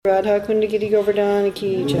Radha Kundagiri Govardhana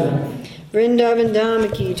Ki Jai, Vrindavan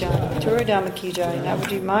Dhama Ki Jai, Mathura Dhama Ki Jai,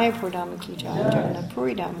 Navadvip Mayapur Dhama Ki Jai,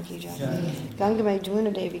 Jagannath-puri Dhama Ki Jai, Gangamai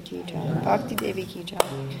Jumuna Devi Ki Jai, Bhakti Devi Ki Jai,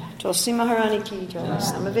 Tulsi Maharani Ki Jai,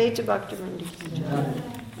 Samaveta Bhaktivinoda Ki Jai,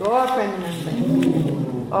 Gaur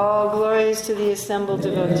Premanande. All glories to the assembled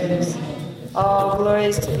devotees. All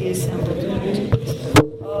glories to the assembled devotees.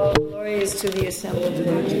 All glories to the assembled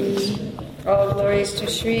devotees. All glories to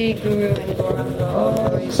Sri Guru and Gauranga. All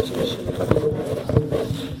glories to Sri Bhaktivinoda.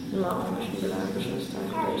 Namo Shri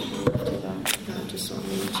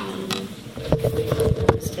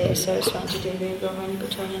Namaste Saraswati Devi Gaurani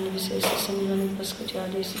Pacharani Visesa Samivani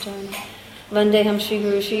Paskajade Sajana Vandeham Shri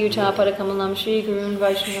Guru Shri Yuta Padakamalam Shri Gurun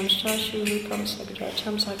Vaishnavam Shra Shri Rupam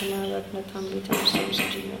Sagadacham Sagana Ratnatam Vitam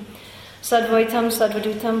Samsajivam Sadvaitam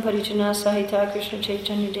Sadvadutam Parijana Sahita Krishna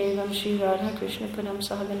Chaitanya Devam Shri Radha Krishna Padam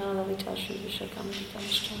Sahagana Lalita Shri Vishakam Vitam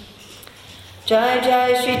Jai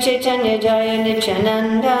Jai Shri Chaitanya Jaya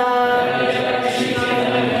Nityananda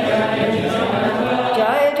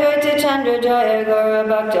Jai Dvaita Chandra Jaya Gaura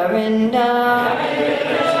Bhaktarinda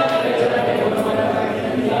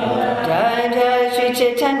Jai Jai Shri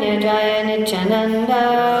Chaitanya Jaya Nityananda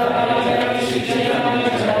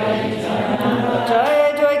Jai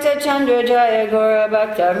Dvaita Chandra Jaya Gaura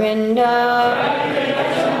Bhaktarinda.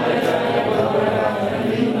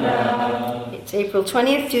 It's April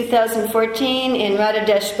 20th, 2014 in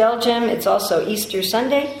Radhadesh, Belgium. It's also Easter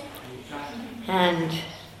Sunday. And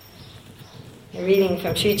a reading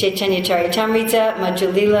from Sri Chaitanya Charitamrita,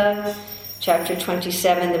 Madhya Lila, chapter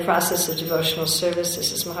 27, the process of devotional service.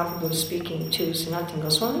 This is Mahaprabhu speaking to Sanatana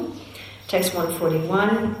Goswami. Text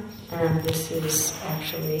 141, and this is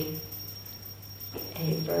actually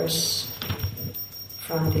a verse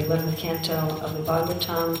from the 11th canto of the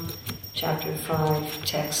Bhagavatam, chapter 5,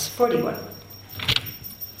 text 41.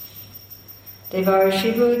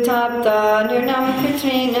 Devarshi Bhutapta Nirnam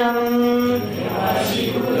Pitrinam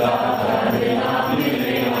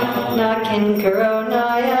Nakin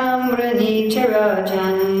Karonayam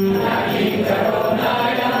Ranicharajan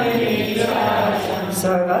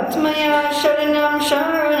Sarvatmaya Sharanam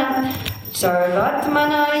Sharanam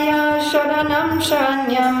Sarvatmanaya Sharanam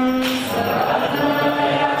Sharanyam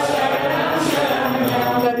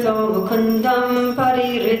Gato Mukundam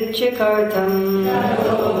Pariricchakartam.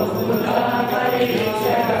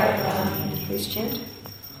 Please chant.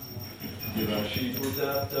 Devashi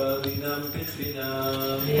Bhutapta Linam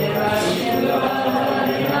Pitrinam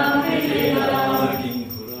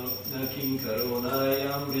Nakin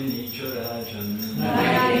Karonayam Rinicharajan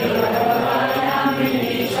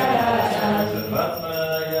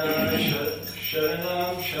Sarvatmanaya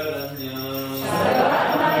Sharanam Sharanyam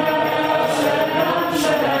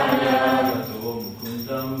Gato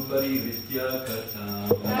Mukundam Pariricchakartam.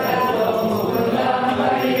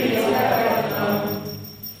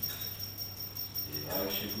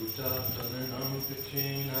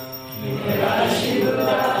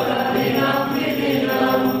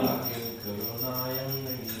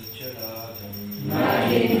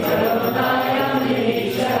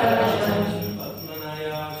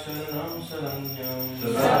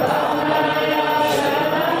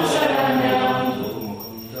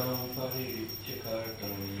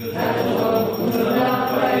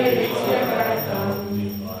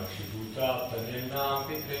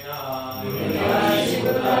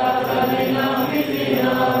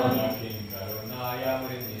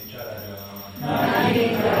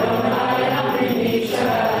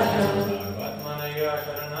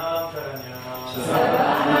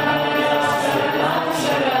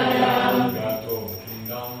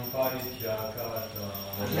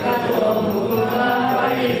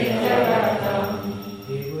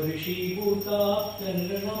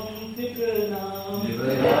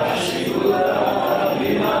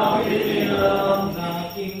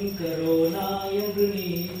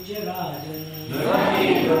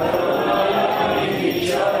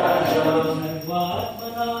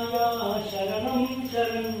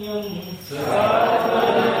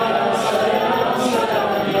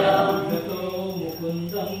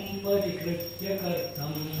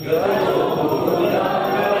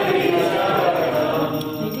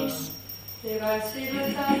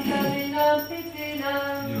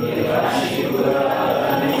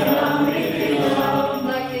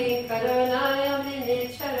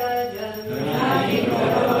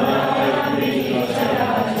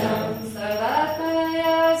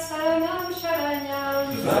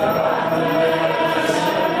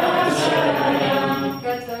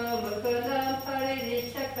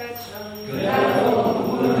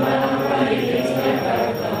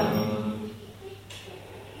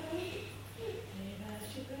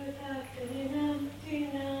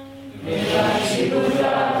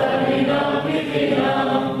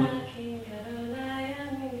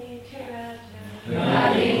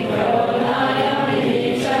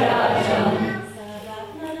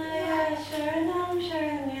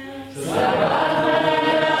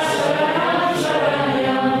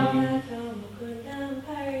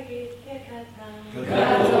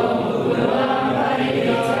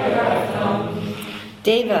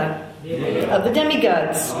 Deva, of the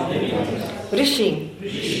demigods. Rishi,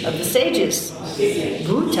 of the sages.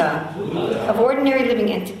 Bhuta, of ordinary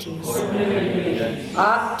living entities.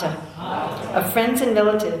 Apta, of friends and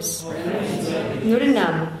relatives.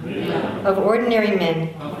 Nurinam, of ordinary men.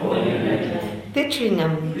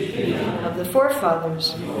 Pitrinam, of the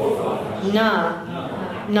forefathers.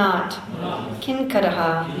 Na, not.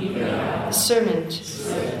 Kinkaraha, the servant.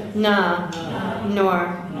 Na,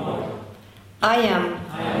 nor. I am,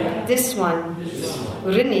 this one.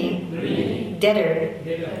 Rini, debtor.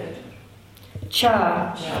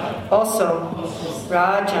 Cha, also.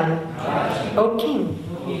 Rajan, O king.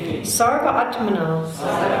 Sarva Atmana,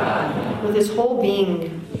 with his whole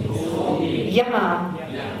being.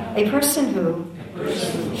 Yaha, a person who.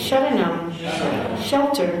 Sharanam,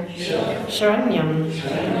 shelter. Sharanyam,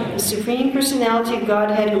 the Supreme Personality of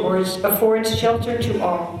Godhead who affords shelter to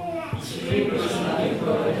all.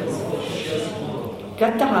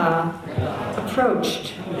 Gataha,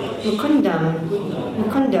 approached. Mukundam,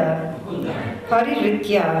 Mukunda.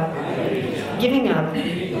 Pariritya, giving up.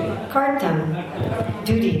 Kartam,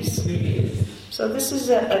 duties. So this is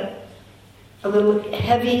a little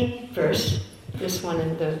heavy verse. This one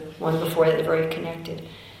and the one before it are very connected.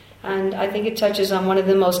 And I think it touches on one of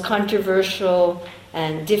the most controversial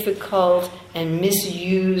and difficult and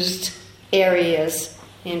misused areas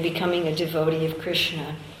in becoming a devotee of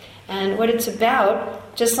Krishna. And what it's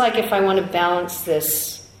about, just like if I want to balance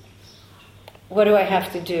this, what do I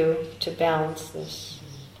have to do to balance this?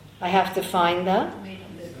 I have to find the,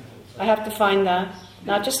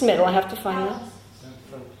 not just middle, I have to find the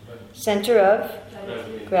center of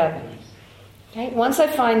gravity. Okay? Once I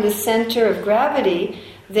find the center of gravity,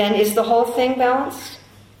 then is the whole thing balanced?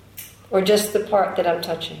 Or just the part that I'm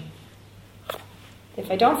touching? If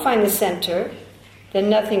I don't find the center, then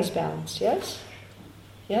nothing's balanced, yes?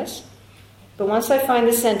 Yes? But once I find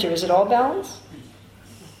the center, is it all balanced?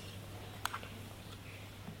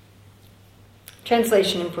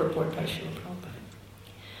 Translation and purport by Srila Prabhupada.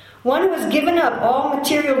 One who has given up all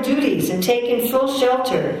material duties and taken full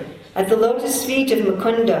shelter at the lotus feet of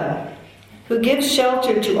Mukunda, who gives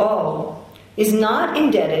shelter to all, is not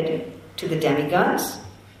indebted to the demigods,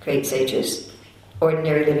 great sages,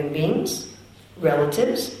 ordinary living beings,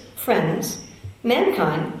 relatives, friends,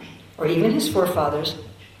 mankind, or even his forefathers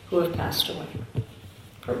who have passed away.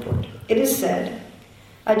 Purport. It is said,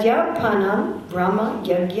 Adyapanam Brahma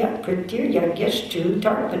Yagya Pritir Yagyashtu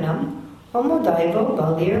Tarpanam Homodaivo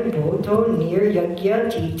Balir Bodho Nir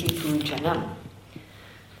Yagya Titi Pujanam.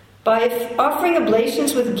 By offering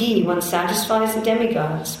oblations with ghee, one satisfies the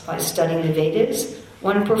demigods. By studying the Vedas,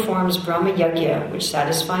 one performs Brahma Yagya, which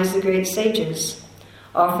satisfies the great sages.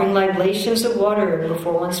 Offering libations of water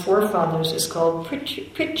before one's forefathers is called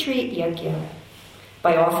Pitri Yagya.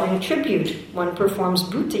 By offering tribute, one performs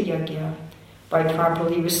Bhuta Yagya. By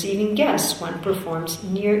properly receiving guests, one performs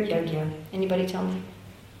Nir Yagya. Anybody tell me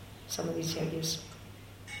some of these yagyas?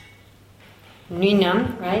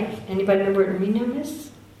 Nrinam, right? Anybody remember what Nrinam is?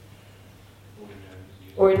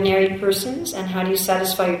 Ordinary persons. And how do you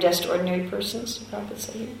satisfy your debt to ordinary persons? Prabhupada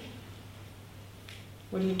said here.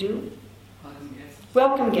 What do you do?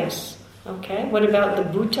 Welcome guests. Okay. What about the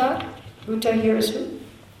Bhuta? Bhuta here is who?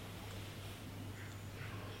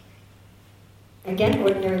 Again,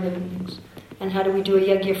 ordinary living beings. And how do we do a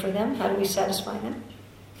yajna for them? How do we satisfy them?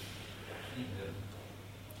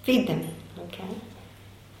 Feed them. Okay.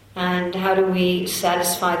 And how do we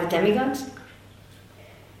satisfy the demigods?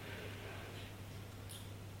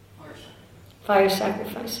 Fire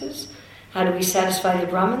sacrifices. How do we satisfy the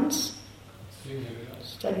Brahmins?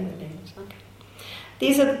 Studying the Vedas.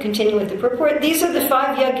 Okay. Continue with the purport. These are the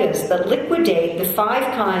 5 yajnas that liquidate the 5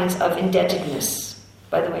 kinds of indebtedness.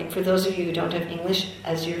 By the way, for those of you who don't have English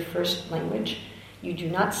as your first language, you do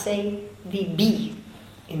not say the B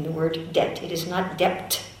in the word debt. It is not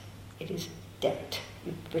debt. It is debt.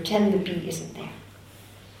 You pretend the B isn't there.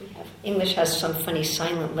 English has some funny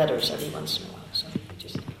silent letters every once in a while. So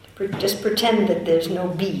you just pretend that there's no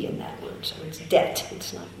B in that word. So it's debt.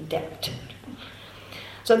 It's not debt.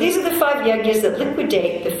 So these are the 5 yajnas that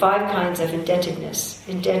liquidate the 5 kinds of indebtedness.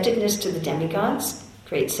 Indebtedness to the demigods,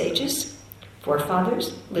 great sages,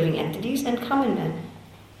 forefathers, living entities, and common men.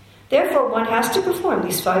 Therefore, one has to perform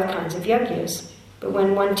these 5 kinds of yajnas. But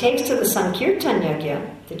when one takes to the Sankirtan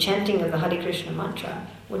Yajna, the chanting of the Hare Krishna mantra,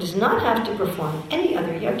 one does not have to perform any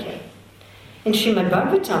other yajna. In Srimad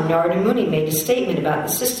Bhagavatam, Narada Muni made a statement about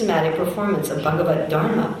the systematic performance of Bhagavad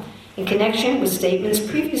Dharma in connection with statements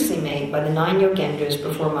previously made by the 9 Yogendras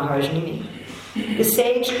before Maharaj Nimi. The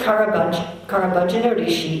sage Karabhajana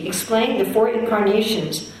Rishi explained the 4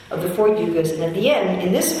 incarnations of the 4 yugas, and at the end,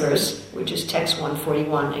 in this verse, which is text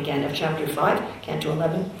 141 again of chapter 5, canto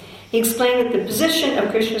 11, he explained that the position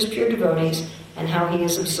of Krishna's pure devotees and how he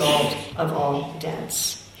is absolved of all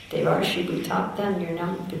debts. Devarshi Bhutapta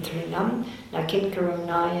Nirnam Pitrinam Nakin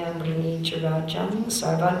Karunaya Mrini Chirajam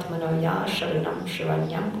Sarvatmanoya Sharanam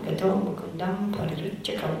Sharanyam Gato Mukundam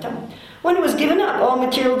Paririchakartam. One who has given up all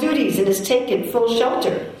material duties and has taken full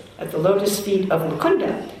shelter at the lotus feet of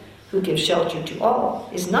Mukunda, who gives shelter to all,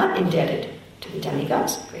 is not indebted to the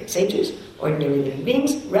demigods, great sages, ordinary living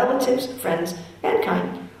beings, relatives, friends,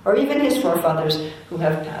 mankind, or even his forefathers who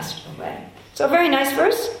have passed away. So a very nice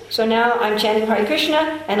verse. So now I'm chanting Hare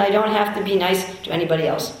Krishna and I don't have to be nice to anybody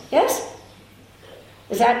else. Yes?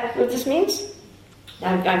 Is that what this means?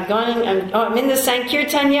 I'm in the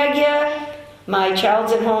Sankirtan Yajna. My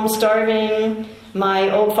child's at home starving.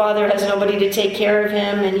 My old father has nobody to take care of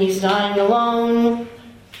him and he's dying alone.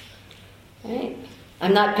 Right?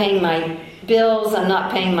 I'm not paying my bills. I'm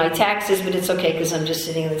not paying my taxes, but it's okay because I'm just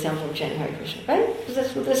sitting in the temple and chanting Hare Krishna. Right? Is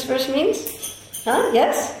that what this verse means? Huh?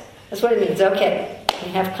 Yes? That's what it means. Okay.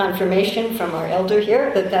 We have confirmation from our elder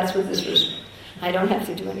here that that's what this verse means. I don't have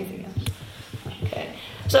to do anything else. Okay.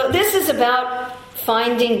 So this is about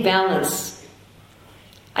finding balance.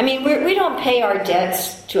 I mean, we don't pay our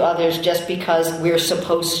debts to others just because we're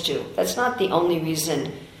supposed to. That's not the only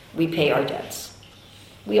reason we pay our debts.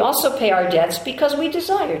 We also pay our debts because we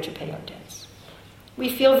desire to pay our debts. We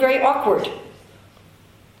feel very awkward.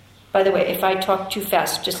 By the way, if I talk too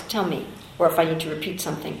fast, just tell me. Or if I need to repeat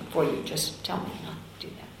something for you, just tell me and I'll do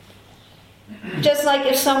that. Just like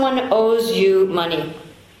if someone owes you money.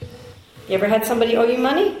 You ever had somebody owe you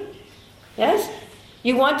money? Yes?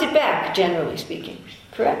 You want it back, generally speaking.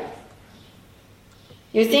 Correct?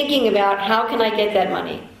 You're thinking about how can I get that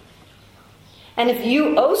money? And if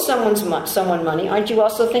you owe someone money, aren't you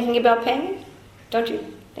also thinking about payment? Don't you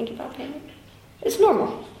think about payment? It's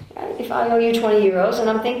normal. Right? If I owe you 20 euros and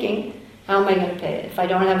I'm thinking, how am I going to pay it? If I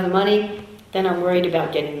don't have the money, then I'm worried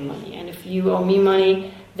about getting the money. And if you owe me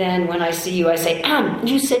money, then when I see you, I say,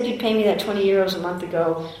 you said you'd pay me that 20 euros a month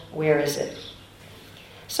ago. Where is it?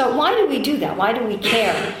 So why do we do that? Why do we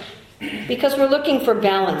care? Because we're looking for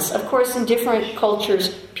balance. Of course, in different cultures,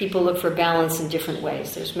 people look for balance in different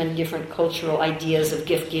ways. There's many different cultural ideas of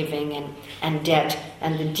gift giving and debt,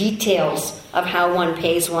 and the details of how one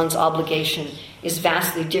pays one's obligation is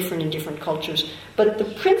vastly different in different cultures. But the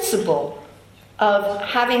principle of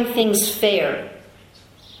having things fair,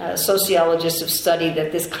 sociologists have studied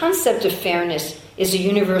that this concept of fairness is a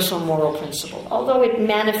universal moral principle, although it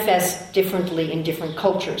manifests differently in different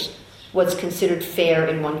cultures. What's considered fair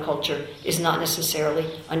in one culture is not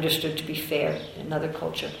necessarily understood to be fair in another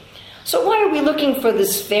culture. So why are we looking for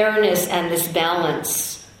this fairness and this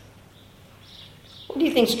balance? What do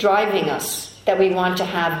you think is driving us, that we want to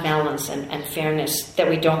have balance and fairness, that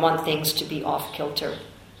we don't want things to be off-kilter?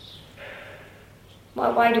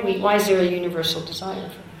 Why is there a universal desire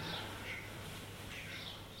for that?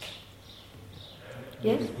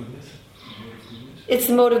 Yes? It's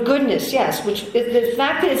the mode of goodness, yes. Which the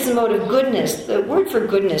fact that it's the mode of goodness, the word for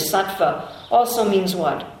goodness, sattva, also means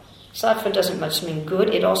what? Sattva doesn't much mean good,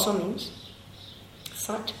 it also means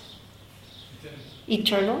sat.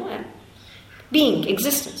 Eternal and being,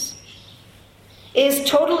 existence. Is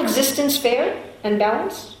total existence fair and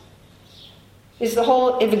balanced? Is the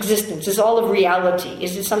whole of existence, is all of reality,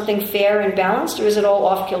 is it something fair and balanced, or is it all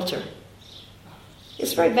off-kilter?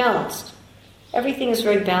 It's very balanced. Everything is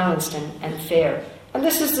very balanced and fair. And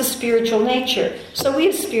this is the spiritual nature. So we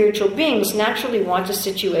as spiritual beings naturally want a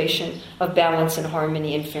situation of balance and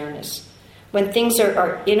harmony and fairness. When things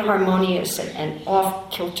are inharmonious and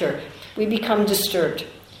off-kilter, we become disturbed.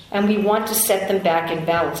 And we want to set them back in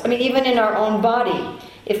balance. I mean, even in our own body,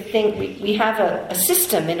 we have a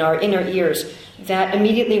system in our inner ears that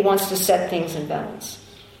immediately wants to set things in balance.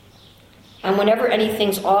 And whenever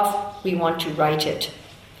anything's off, we want to right it.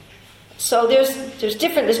 So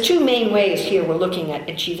there's two main ways here we're looking at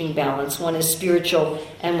achieving balance. One is spiritual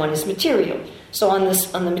and one is material. So on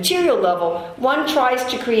the material level, one tries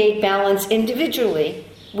to create balance individually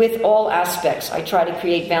with all aspects. I try to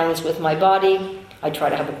create balance with my body. I try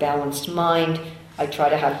to have a balanced mind. I try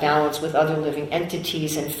to have balance with other living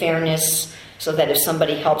entities and fairness. So that if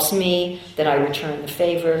somebody helps me, then I return the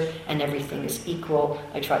favor, and everything is equal.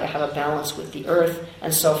 I try to have a balance with the earth,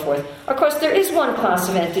 and so forth. Of course, there is one class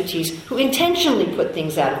of entities who intentionally put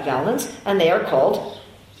things out of balance, and they are called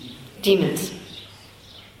demons.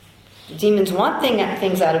 Demons want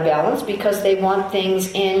things out of balance because they want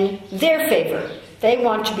things in their favor. They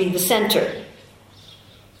want to be the center.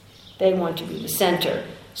 They want to be the center.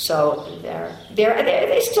 So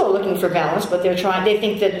they're still looking for balance, but they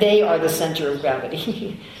think that they are the center of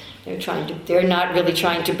gravity. They're not really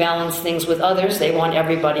trying to balance things with others. They want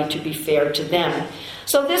everybody to be fair to them.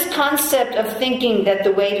 So this concept of thinking that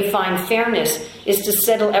the way to find fairness is to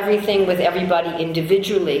settle everything with everybody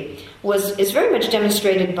individually is very much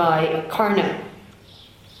demonstrated by Karna.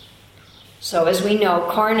 So as we know,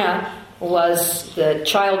 Karna was the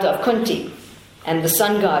child of Kunti and the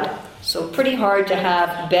sun god. So pretty hard to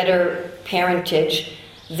have better parentage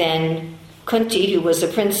than Kunti, who was a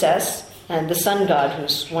princess, and the sun god,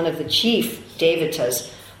 who's one of the chief devatas.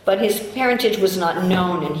 But his parentage was not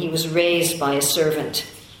known, and he was raised by a servant.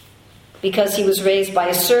 Because he was raised by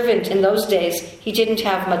a servant in those days, he didn't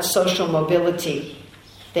have much social mobility.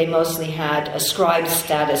 They mostly had ascribed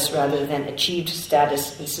status rather than achieved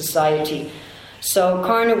status in society. So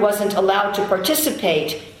Karna wasn't allowed to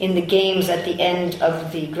participate in the games at the end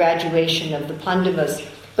of the graduation of the Pandavas.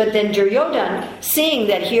 But then Duryodhana, seeing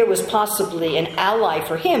that here was possibly an ally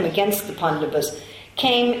for him against the Pandavas,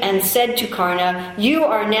 came and said to Karna, "You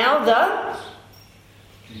are now the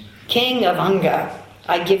king of Anga.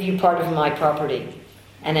 I give you part of my property,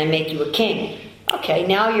 and I make you a king. Okay,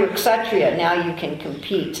 now you're Kshatriya, now you can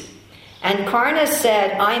compete." And Karna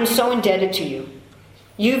said, "I am so indebted to you.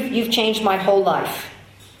 You've changed my whole life.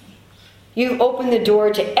 You've opened the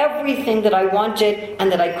door to everything that I wanted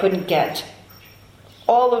and that I couldn't get.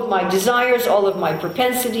 All of my desires, all of my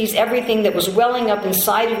propensities, everything that was welling up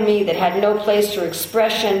inside of me that had no place for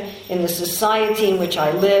expression in the society in which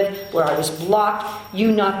I live, where I was blocked,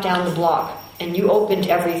 you knocked down the block and you opened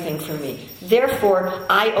everything for me. Therefore,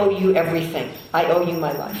 I owe you everything. I owe you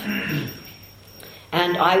my life.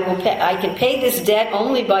 And I can pay this debt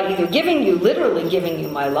only by either literally giving you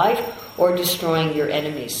my life, or destroying your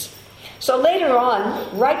enemies." So later on,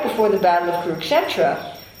 right before the Battle of Kurukshetra,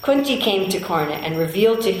 Kunti came to Karna and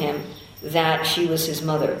revealed to him that she was his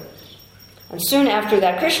mother. And soon after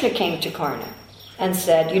that, Krishna came to Karna and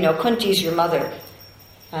said, "Kunti's your mother.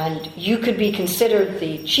 And you could be considered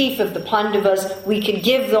the chief of the Pandavas. We could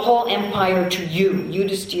give the whole empire to you.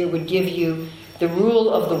 Yudhisthira would give you the rule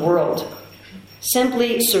of the world.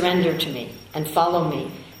 Simply surrender to me and follow me."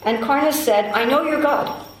 And Karna said, "I know you're God."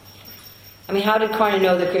 I mean, how did Karna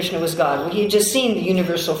know that Krishna was God? Well, he had just seen the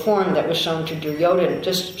universal form that was shown to Duryodhana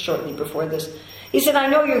just shortly before this. He said, "I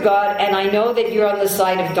know you're God, and I know that you're on the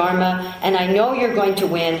side of Dharma, and I know you're going to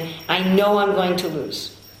win. I know I'm going to lose.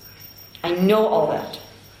 I know all that.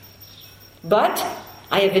 But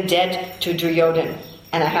I have a debt to Duryodhana,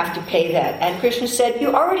 and I have to pay that." And Krishna said,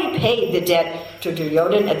 "You already paid the debt to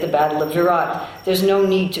Duryodhana at the Battle of Virat. There's no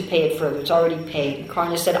need to pay it further. It's already paid." And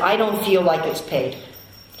Karna said, "I don't feel like it's paid.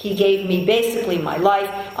 He gave me basically my life.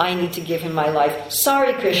 I need to give him my life.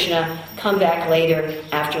 Sorry, Krishna. Come back later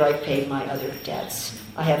after I've paid my other debts.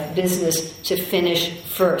 I have business to finish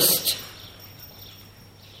first.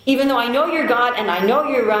 Even though I know you're God and I know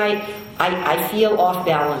you're right, I feel off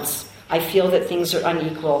balance. I feel that things are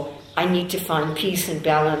unequal. I need to find peace and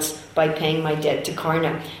balance by paying my debt to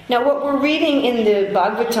Karna." Now, what we're reading in the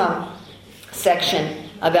Bhagavatam section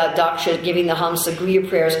about Daksha giving the Hamsa Guhya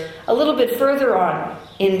prayers, a little bit further on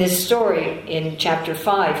in this story, in chapter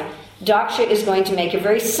 5, Daksha is going to make a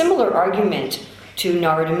very similar argument to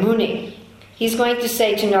Narada Muni. He's going to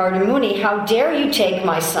say to Narada Muni, "How dare you take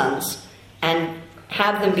my sons and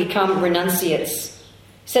have them become renunciates?"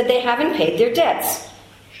 He said, "They haven't paid their debts.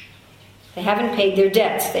 They haven't paid their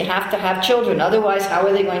debts. They have to have children. Otherwise, how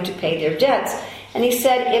are they going to pay their debts?" And he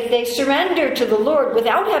said, if they surrender to the Lord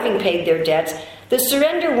without having paid their debts, the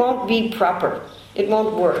surrender won't be proper. It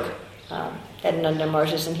won't work. Nanda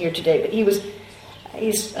Maharaj isn't here today, but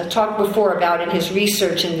he's talked before about in his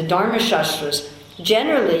research in the Dharma Shastras.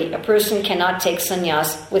 Generally, a person cannot take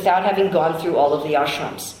sannyas without having gone through all of the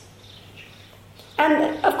ashrams.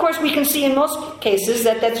 And of course, we can see in most cases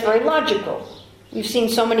that that's very logical. We've seen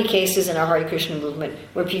so many cases in our Hare Krishna movement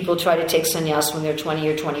where people try to take sannyas when they're 20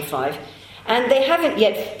 or 25, and they haven't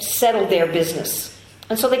yet settled their business.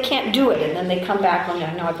 And so they can't do it, and then they come back on,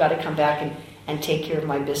 "No, I've got to come back and take care of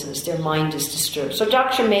my business." Their mind is disturbed. So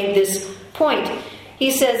Daksha made this point.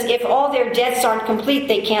 He says, if all their debts aren't complete,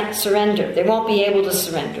 they can't surrender. They won't be able to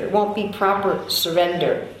surrender. It won't be proper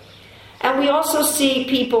surrender. And we also see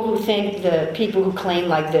people who claim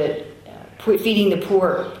like the feeding the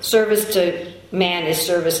poor. Service to man is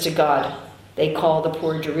service to God. They call the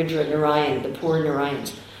poor Daridra Narayan, the poor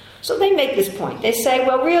Narayans. So they make this point. They say,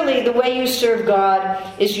 well, really, the way you serve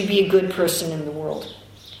God is you be a good person in the world,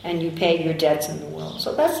 and you pay your debts in the world.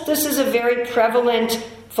 So this is a very prevalent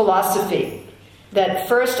philosophy, that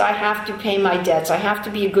first I have to pay my debts. I have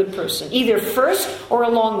to be a good person, either first or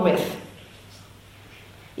along with.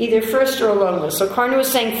 Either first or along with. So Karna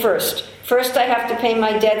was saying first. First I have to pay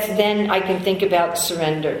my debts, then I can think about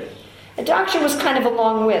surrender. And Daksha was kind of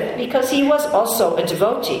along with, because he was also a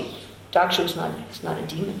devotee. Daksha was not a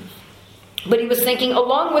demon. But he was thinking,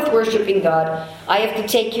 along with worshiping God, I have to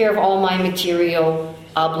take care of all my material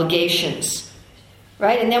obligations.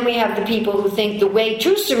 Right? And then we have the people who think the way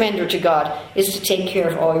to surrender to God is to take care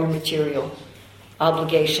of all your material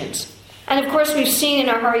obligations. And of course we've seen in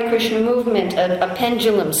our Hare Krishna movement a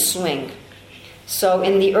pendulum swing. So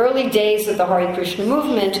in the early days of the Hare Krishna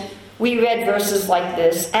movement, we read verses like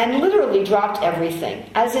this and literally dropped everything.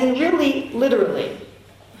 As in really, literally.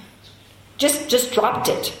 Just dropped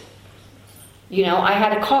it. You know, I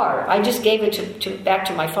had a car. I just gave it back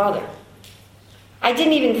to my father. I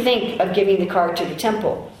didn't even think of giving the car to the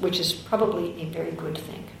temple, which is probably a very good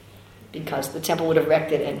thing, because the temple would have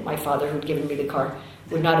wrecked it and my father who'd given me the car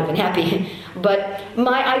would not have been happy. But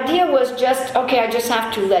my idea was just, okay, I just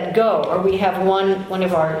have to let go. Or we have one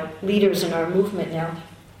of our leaders in our movement now.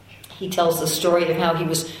 He tells the story of how he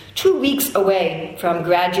was 2 weeks away from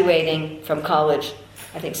graduating from college,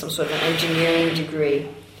 I think some sort of an engineering degree,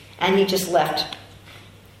 and he just left.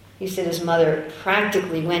 He said his mother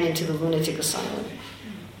practically went into the lunatic asylum.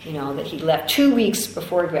 You know, that he left 2 weeks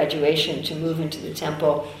before graduation to move into the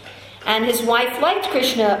temple. And his wife liked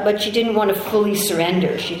Krishna, but she didn't want to fully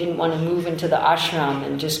surrender. She didn't want to move into the ashram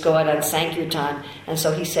and just go out on Sankirtan. And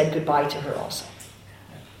so he said goodbye to her also.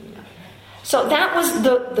 You know. So that was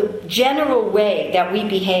the general way that we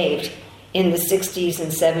behaved in the 60s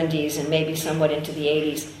and 70s and maybe somewhat into the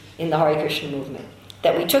 80s in the Hare Krishna movement.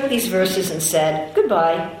 That we took these verses and said,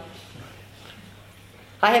 goodbye.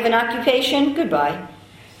 I have an occupation, goodbye.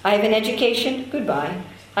 I have an education, goodbye.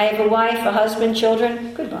 I have a wife, a husband,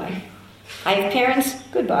 children, goodbye. I have parents,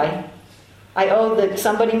 goodbye. I owe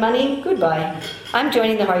somebody money, goodbye. I'm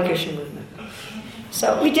joining the Hare Krishna movement.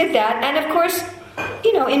 So we did that, and of course,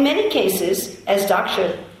 you know, in many cases, as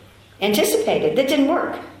Daksha anticipated, that didn't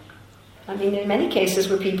work. I mean, in many cases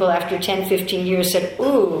where people after 10, 15 years said,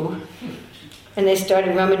 ooh, and they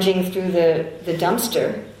started rummaging through the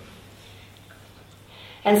dumpster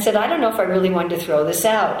and said, I don't know if I really wanted to throw this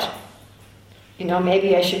out. You know,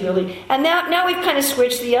 maybe I should really... And now we've kind of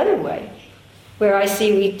switched the other way, where I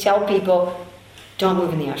see we tell people, don't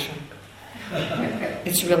move in the ashram.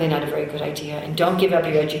 It's really not a very good idea. And don't give up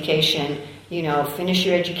your education. You know, finish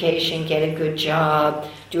your education, get a good job,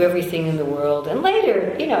 do everything in the world. And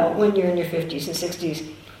later, you know, when you're in your 50s and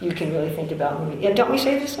 60s, you can really think about moving. Yeah, don't we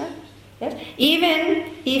say this now? Yes?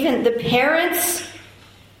 Even the parents,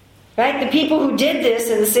 right? The people who did this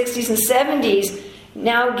in the 60s and 70s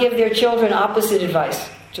now give their children opposite advice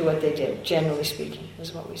to what they did, generally speaking,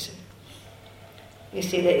 is what we see. You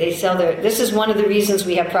see, they sell their... This is one of the reasons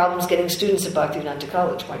we have problems getting students at Bhaktivedanta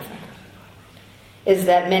College, quite frankly. Is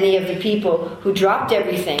that many of the people who dropped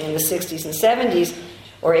everything in the 60s and 70s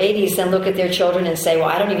or 80s then look at their children and say, well,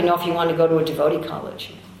 I don't even know if you want to go to a devotee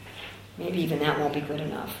college. Maybe even that won't be good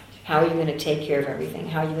enough. How are you going to take care of everything?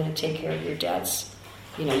 How are you going to take care of your debts?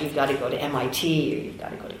 You know, you've got to go to MIT or you've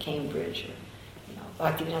got to go to Cambridge or, you know,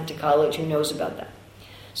 Bhaktivedanta College. Who knows about that?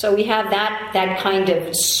 So we have that kind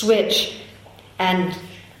of switch. And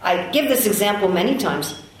I give this example many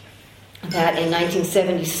times, that in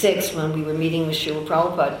 1976, when we were meeting with Srila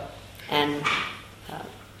Prabhupada, and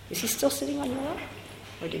is he still sitting on your lap?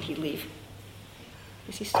 Or did he leave?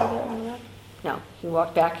 Is he still there on your lap? No, he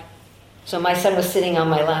walked back. So my son was sitting on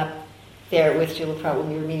my lap there with Srila Prabhupada. When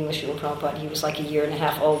we were meeting with Srila Prabhupada, he was like 1.5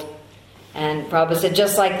 years old. And Prabhupada said,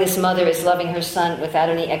 just like this mother is loving her son without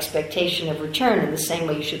any expectation of return, in the same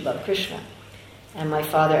way you should love Krishna. And my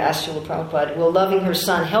father asked Srila Prabhupada, will loving her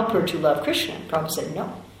son help her to love Krishna? And Prabhupada said,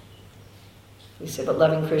 no. He said, but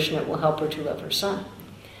loving Krishna will help her to love her son.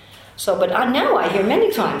 So, but now I hear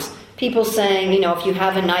many times people saying, you know, if you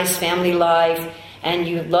have a nice family life and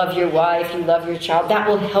you love your wife, you love your child, that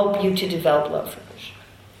will help you to develop love for Krishna.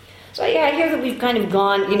 So yeah, I hear that we've kind of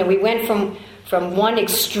gone, you know, we went from one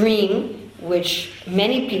extreme, which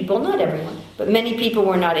many people, not everyone, but many people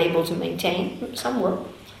were not able to maintain, some were,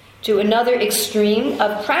 to another extreme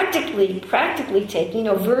of practically taking,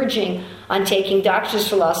 verging on taking Daksha's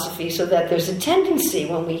philosophy, so that there's a tendency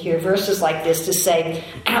when we hear verses like this to say,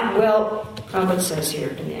 well, Prabhupada says here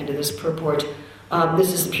in the end of this purport,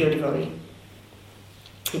 this is the pure devotee.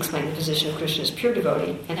 He explained the position of Krishna as pure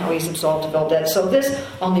devotee and how he's absolved of all debt. So this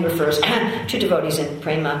only refers to devotees in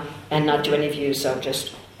prema and not to any of you. So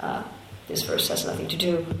just this verse has nothing to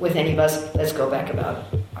do with any of us. Let's go back about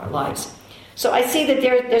our lives. So I see that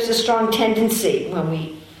there's a strong tendency when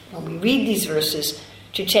we read these verses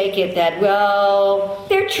to take it that, well,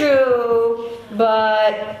 they're true,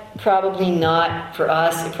 but probably not for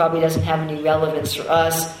us. It probably doesn't have any relevance for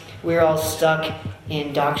us. We're all stuck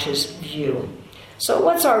in Daksha's view. So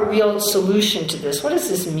what's our real solution to this? What does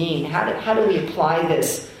this mean? How do we apply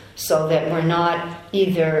this so that we're not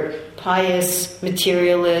either pious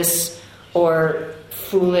materialists or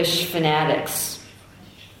foolish fanatics?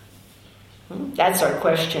 That's our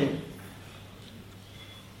question.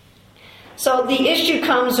 So the issue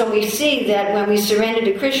comes when we see that when we surrender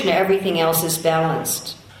to Krishna, everything else is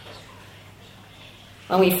balanced.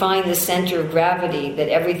 When we find the center of gravity, that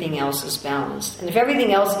everything else is balanced. And if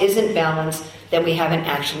everything else isn't balanced, then we haven't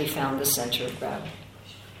actually found the center of gravity.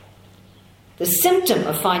 The symptom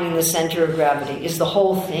of finding the center of gravity is the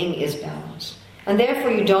whole thing is balanced. And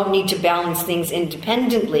therefore you don't need to balance things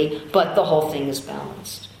independently, but the whole thing is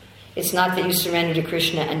balanced. It's not that you surrender to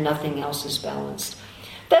Krishna and nothing else is balanced.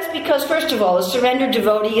 That's because, first of all, a surrendered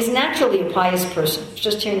devotee is naturally a pious person. I was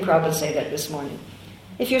just hearing Prabhupada say that this morning.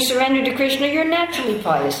 If you're surrendered to Krishna, you're naturally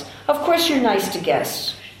pious. Of course you're nice to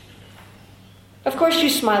guests. Of course you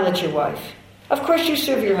smile at your wife. Of course you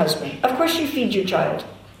serve your husband. Of course you feed your child.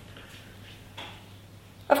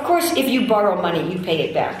 Of course, if you borrow money, you pay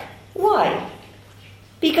it back. Why?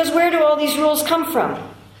 Because where do all these rules come from?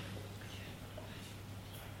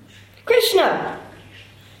 Krishna.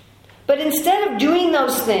 But instead of doing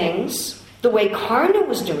those things the way Karna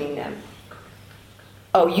was doing them,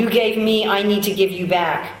 oh, you gave me, I need to give you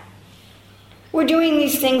back. We're doing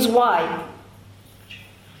these things, why?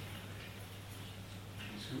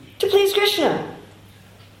 To please Krishna.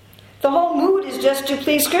 The whole mood is just to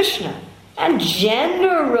please Krishna. And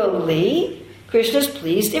generally, Krishna's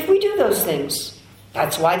pleased if we do those things.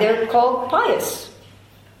 That's why they're called pious.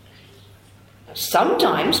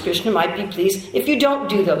 Sometimes Krishna might be pleased if you don't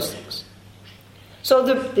do those things. So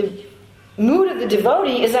the mood of the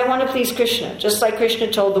devotee is, I want to please Krishna, just like Krishna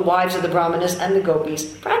told the wives of the Brahmanas and the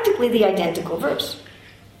gopis, practically the identical verse.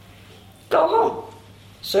 Go home.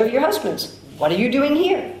 Serve your husbands. What are you doing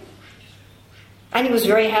here? And he was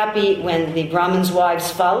very happy when the Brahmins'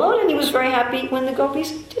 wives followed, and he was very happy when the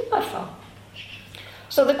gopis did not follow.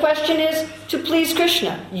 So the question is to please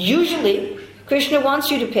Krishna. Usually, Krishna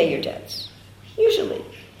wants you to pay your debts. Usually.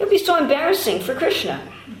 It would be so embarrassing for Krishna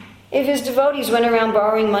if his devotees went around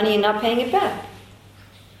borrowing money and not paying it back.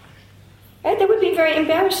 Right? That would be very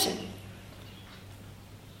embarrassing.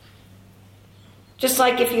 Just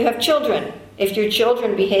like if you have children. If your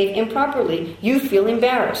children behave improperly, you feel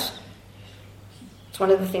embarrassed. It's one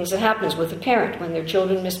of the things that happens with a parent. When their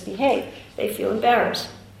children misbehave, they feel embarrassed.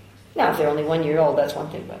 Now, if they're only 1 year old, that's one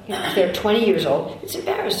thing. But if they're 20 years old, it's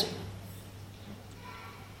embarrassing.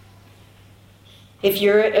 If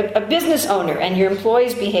you're a business owner and your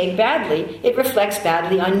employees behave badly, it reflects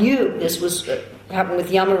badly on you. This was happened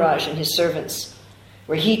with Yamaraj and his servants,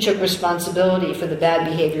 where he took responsibility for the bad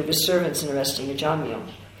behavior of his servants in arresting a Jamyo.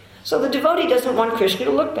 So the devotee doesn't want Krishna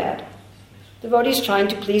to look bad. The devotee is trying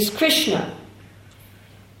to please Krishna.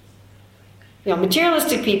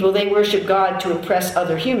 Materialistic people, they worship God to impress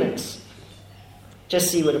other humans.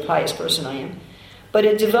 Just see what a pious person I am. But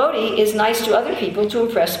a devotee is nice to other people to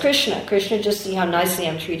impress Krishna. Krishna, just see how nicely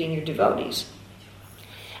I'm treating your devotees.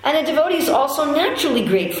 And a devotee is also naturally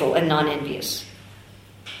grateful and non-envious.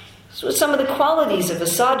 So some of the qualities of a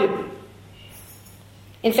sadhu.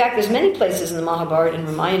 In fact, there's many places in the Mahabharata and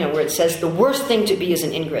Ramayana where it says the worst thing to be is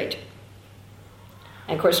an ingrate.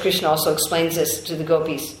 And of course, Krishna also explains this to the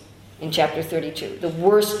gopis in chapter 32. The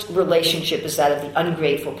worst relationship is that of the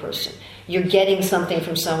ungrateful person. You're getting something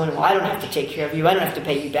from someone, well, I don't have to take care of you, I don't have to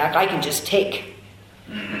pay you back, I can just take.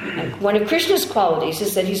 And one of Krishna's qualities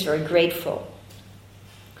is that he's very grateful.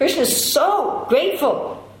 Krishna is so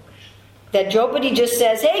grateful that Draupadi just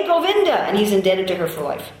says, hey, Govinda, and he's indebted to her for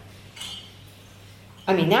life.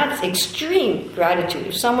 I mean, that's extreme gratitude.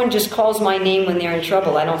 If someone just calls my name when they're in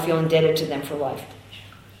trouble, I don't feel indebted to them for life.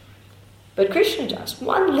 But Krishna does.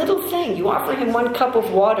 One little thing. You offer him 1 cup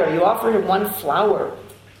of water. You offer him 1 flower.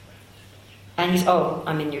 And he's, oh,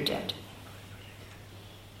 I'm in your debt.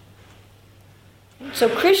 So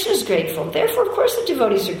Krishna's grateful. Therefore, of course, the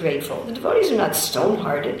devotees are grateful. The devotees are not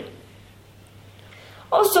stone-hearted.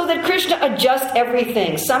 Also, that Krishna adjusts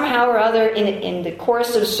everything. Somehow or other, in the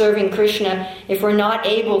course of serving Krishna, if we're not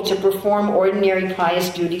able to perform ordinary pious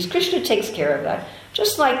duties, Krishna takes care of that.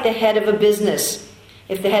 Just like the head of a business.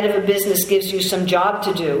 If the head of a business gives you some job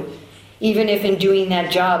to do, even if in doing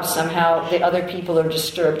that job somehow the other people are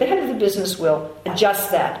disturbed, the head of the business will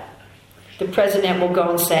adjust that. The president will go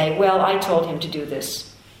and say, well, I told him to do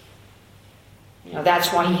this.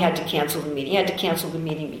 That's why he had to cancel the meeting. He had to cancel the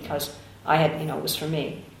meeting because it was for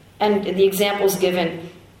me. And the example is given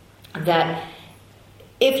that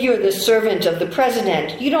if you're the servant of the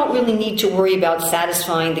president, you don't really need to worry about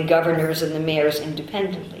satisfying the governors and the mayors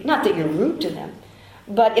independently. Not that you're rude to them.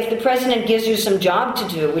 But if the president gives you some job to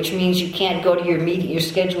do, which means you can't go to your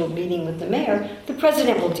scheduled meeting with the mayor, the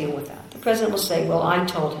president will deal with that. The president will say, well, I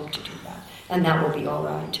told him to do that, and that will be all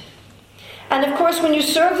right. And of course, when you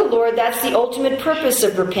serve the Lord, that's the ultimate purpose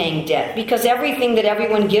of repaying debt, because everything that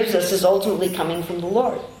everyone gives us is ultimately coming from the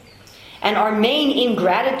Lord. And our main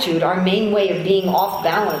ingratitude, our main way of being off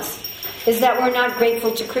balance, is that we're not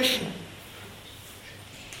grateful to Krishna.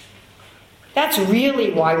 That's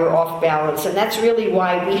really why we're off balance, and that's really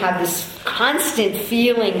why we have this constant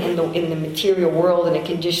feeling in the material world, in a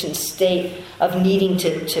conditioned state of needing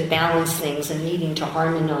to balance things and needing to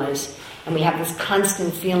harmonize. And we have this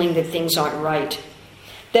constant feeling that things aren't right.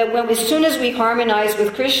 That as soon as we harmonize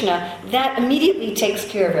with Krishna, that immediately takes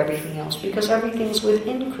care of everything else, because everything's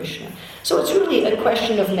within Krishna. So it's really a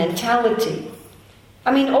question of mentality.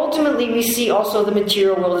 Ultimately we see also the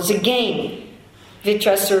material world as a game.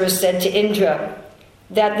 Vitrasura said to Indra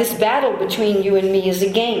that this battle between you and me is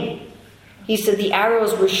a game. He said the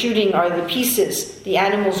arrows we're shooting are the pieces, the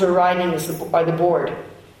animals we're riding are the board.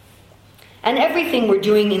 And everything we're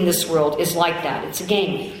doing in this world is like that. It's a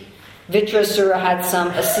game. Vitrasura had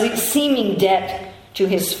a seeming debt to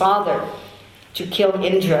his father to kill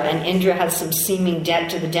Indra, and Indra had some seeming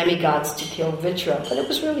debt to the demigods to kill Vitra. But it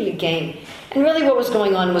was really a game. And really what was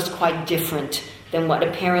going on was quite different than what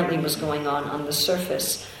apparently was going on the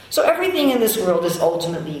surface. So everything in this world is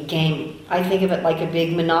ultimately a game. I think of it like a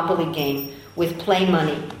big Monopoly game with play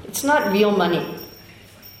money. It's not real money.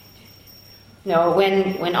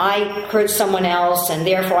 When I hurt someone else and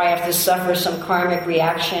therefore I have to suffer some karmic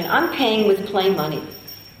reaction, I'm paying with play money.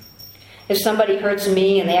 If somebody hurts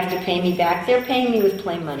me and they have to pay me back, they're paying me with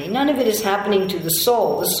play money. None of it is happening to the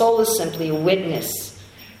soul. The soul is simply a witness.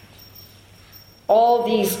 All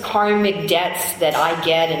these karmic debts that I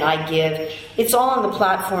get and I give, it's all on the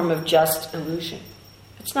platform of just illusion.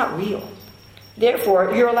 It's not real.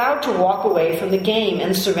 Therefore, you're allowed to walk away from the game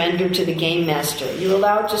and surrender to the game master. You're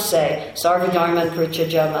allowed to say, Sarvadharman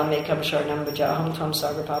Prityaja Mamekam Sharnam Vajaham Tvam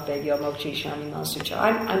Sarvapapegyo Mokshi Shani Masucha.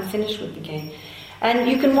 I'm finished with the game.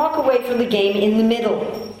 And you can walk away from the game in the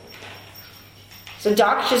middle. So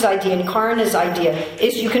Daksha's idea and Karna's idea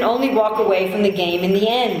is you can only walk away from the game in the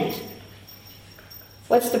end.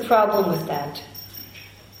 What's the problem with that?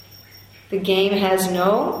 The game has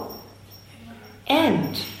no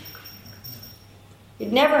end.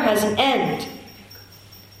 It never has an end.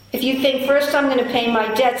 If you think, first I'm going to pay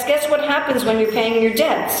my debts, guess what happens when you're paying your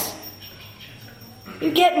debts?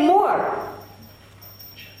 You get more.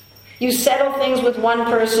 You settle things with one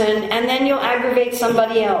person, and then you'll aggravate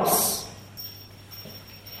somebody else.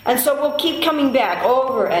 And so we'll keep coming back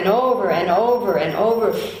over and over and over and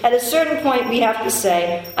over. At a certain point, we have to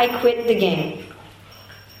say, I quit the game.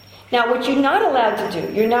 Now, what you're not allowed to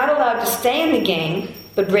do, you're not allowed to stay in the game,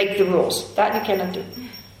 but break the rules. That you cannot do.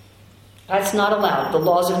 That's not allowed. The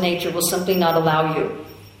laws of nature will simply not allow you.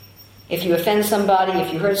 If you offend somebody,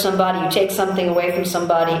 if you hurt somebody, you take something away from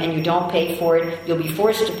somebody and you don't pay for it, you'll be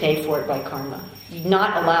forced to pay for it by karma. You're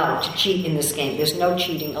not allowed to cheat in this game. There's no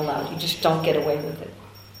cheating allowed. You just don't get away with it.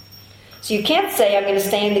 So you can't say, I'm going to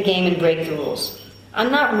stay in the game and break the rules.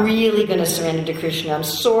 I'm not really going to surrender to Krishna. I'm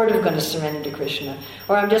sort of going to surrender to Krishna.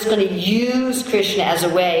 Or I'm just going to use Krishna as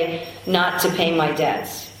a way not to pay my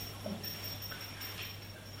debts.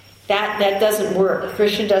 That doesn't work.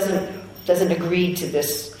 Krishna doesn't agree to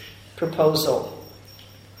this proposal.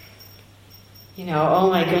 Oh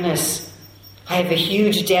my goodness, I have a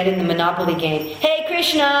huge debt in the Monopoly game. Hey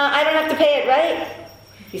Krishna, I don't have to pay it, right?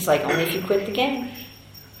 He's like, only if you quit the game.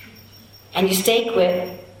 And you stay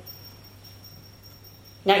quit.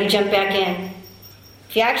 Now you jump back in.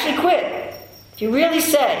 If you actually quit, if you really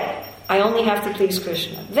say, I only have to please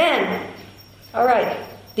Krishna, then, all right,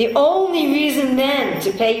 the only reason then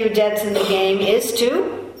to pay your debts in the game is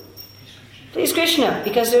to please Krishna,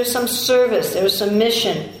 because there's some service, there's some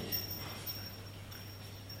mission.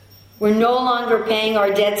 We're no longer paying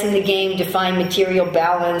our debts in the game to find material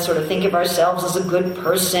balance or to think of ourselves as a good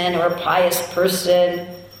person or a pious person,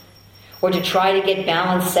 or to try to get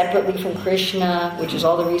balance separately from Krishna, which is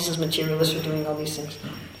all the reasons materialists are doing all these things.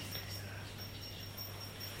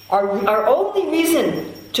 Our only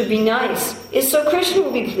reason to be nice is so Krishna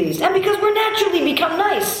will be pleased. And because we're naturally become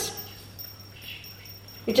nice.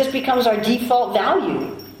 It just becomes our default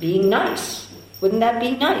value, being nice. Wouldn't that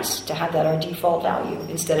be nice to have that our default value?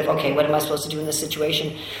 Instead of, okay, what am I supposed to do in this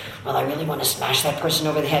situation? Well, I really want to smash that person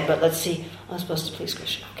over the head, but let's see. I'm supposed to please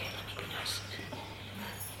Krishna. Okay, let me be nice.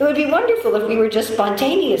 It would be wonderful if we were just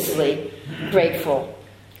spontaneously grateful.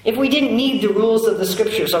 If we didn't need the rules of the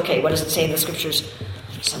scriptures. Okay, what does it say in the scriptures?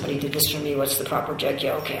 Somebody did this for me. What's the proper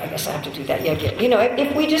yajna? Okay, I guess I have to do that yajna. You know,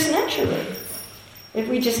 if we just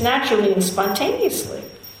naturally and spontaneously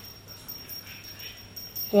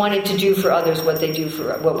wanted to do for others what they do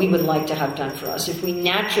for what we would like to have done for us, if we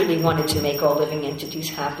naturally wanted to make all living entities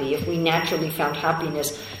happy, if we naturally found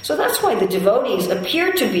happiness. So that's why the devotees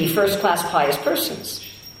appear to be first-class pious persons.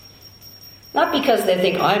 Not because they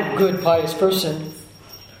think, I'm a good pious person,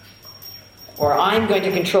 or I'm going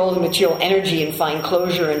to control the material energy and find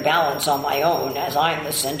closure and balance on my own as I'm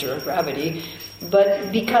the center of gravity,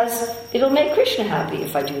 but because it'll make Krishna happy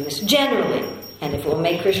if I do this, generally. And if it will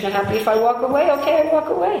make Krishna happy if I walk away, okay, I walk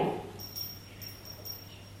away.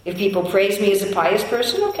 If people praise me as a pious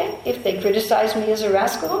person, okay. If they criticize me as a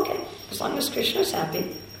rascal, okay. As long as Krishna's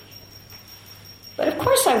happy. But of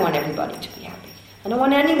course I want everybody to be happy. I don't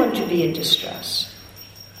want anyone to be in distress.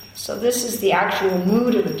 So this is the actual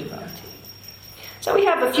mood of a devotee. So we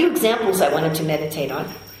have a few examples I wanted to meditate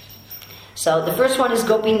on. So the first one is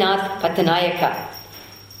Gopinath Patanayaka.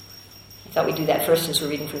 I thought we'd do that first since we're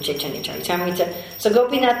reading from Chaitanya Charitamrita. So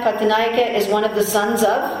Gopinath Patanayaka is one of the sons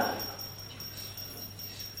of...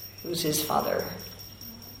 Who's his father?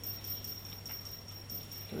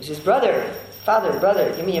 Who's his brother?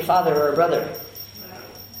 Brother. Give me a father or a brother.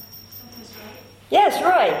 Yes,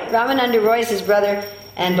 Roy. Ramananda Roy is his brother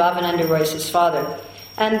and Bhavananda Roy is his father.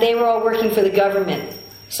 And they were all working for the government.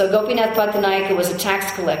 So Gopinath Patanayaka was a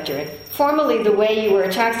tax collector. Formerly, the way you were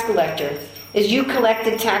a tax collector is you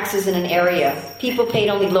collected taxes in an area. People paid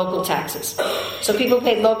only local taxes. So people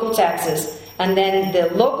paid local taxes, and then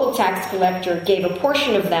the local tax collector gave a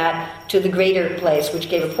portion of that to the greater place, which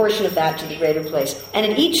gave a portion of that to the greater place. And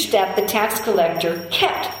in each step, the tax collector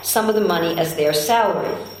kept some of the money as their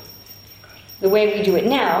salary. The way we do it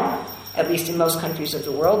now, at least in most countries of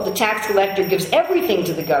the world, the tax collector gives everything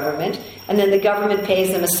to the government, and then the government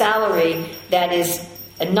pays them a salary that is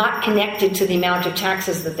not connected to the amount of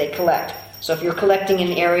taxes that they collect. So if you're collecting in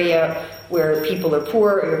an area where people are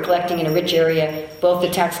poor, or you're collecting in a rich area, both the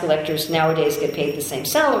tax collectors nowadays get paid the same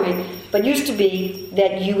salary, but used to be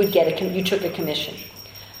that you would get you took a commission.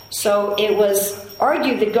 So it was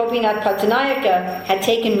argued that Gopinath Patanayaka had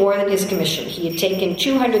taken more than his commission. He had taken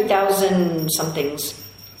 200,000 somethings,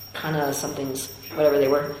 whatever they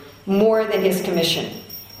were, more than his commission.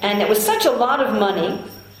 And it was such a lot of money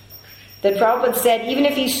that Prabhupada said even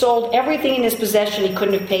if he sold everything in his possession, he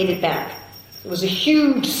couldn't have paid it back. It was a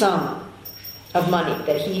huge sum of money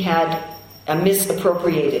that he had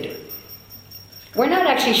misappropriated. We're not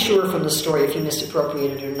actually sure from the story if he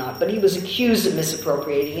misappropriated it or not, but he was accused of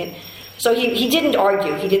misappropriating it. So he didn't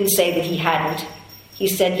argue. He didn't say that he hadn't. He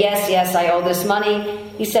said, yes, I owe this money.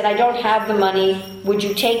 He said, I don't have the money. Would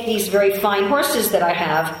you take these very fine horses that I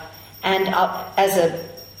have and as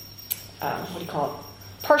a,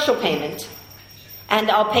 partial payment,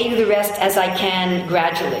 and I'll pay you the rest as I can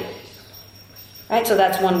gradually. Right? So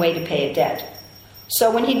that's one way to pay a debt.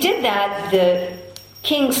 So when he did that, the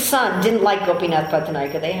king's son didn't like Gopinath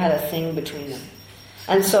Patanayaka. They had a thing between them.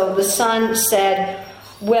 And so the son said,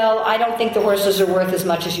 well, I don't think the horses are worth as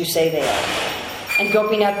much as you say they are. And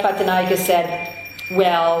Gopinath Patanayaka said,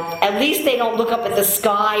 well, at least they don't look up at the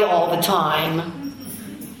sky all the time,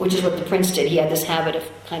 which is what the prince did. He had this habit of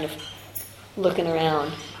kind of looking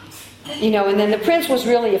around. And then the prince was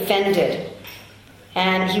really offended.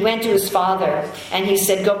 And he went to his father, and he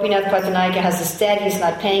said, Gopinath Patanayaka has this debt, he's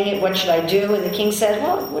not paying it, what should I do? And the king said,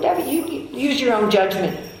 well, whatever, you use your own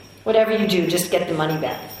judgment. Whatever you do, just get the money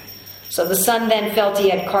back. So the son then felt he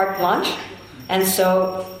had carte blanche, and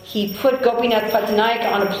so he put Gopinath Patanayaka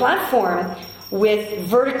on a platform with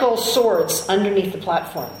vertical swords underneath the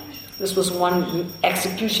platform. This was one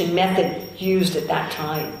execution method used at that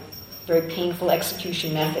time. Very painful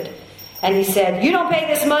execution method. And he said, you don't pay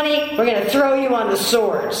this money, we're going to throw you on the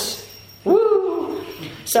swords. Woo!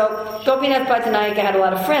 So Gopinath Patanayaka had a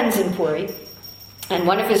lot of friends in Puri. And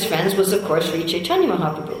one of his friends was, of course, Sri Chaitanya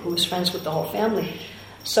Mahaprabhu, who was friends with the whole family.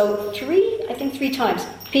 So three times,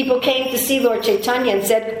 people came to see Lord Chaitanya and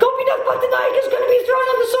said, Gopinath Patanayaka is going to be thrown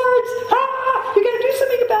on the swords. Ah, you're going to do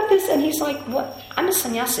something about this. And he's like, what? I'm a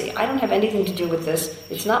sannyasi. I don't have anything to do with this.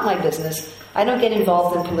 It's not my business. I don't get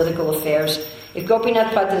involved in political affairs. If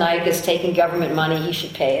Gopinath Patanayaka is taking government money, he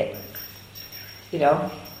should pay it.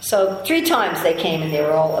 So 3 times they came and they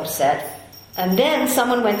were all upset. And then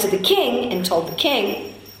someone went to the king and told the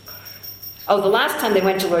king, the last time they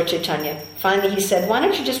went to Lord Chaitanya, finally he said, why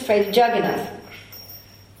don't you just pray to Jagannath?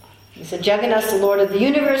 He said, Jagannath's the Lord of the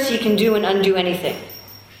universe, he can do and undo anything.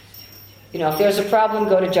 If there's a problem,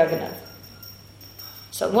 go to Jagannath.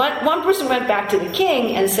 So one person went back to the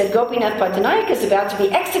king and said, Gopinath Pattanayaka is about to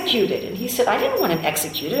be executed. And he said, I didn't want him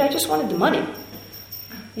executed, I just wanted the money.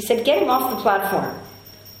 He said, get him off the platform.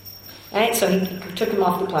 Right? So he took him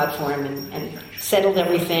off the platform and settled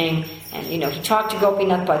everything. And, he talked to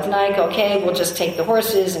Gopinath Pattanayaka, okay, we'll just take the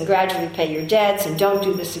horses and gradually pay your debts and don't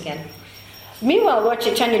do this again. Meanwhile, Lord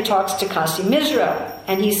Chaitanya talks to Kasi Misra,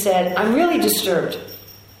 and he said, I'm really disturbed.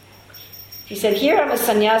 He said, here I'm a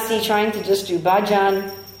sannyasi trying to just do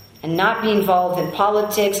bhajan and not be involved in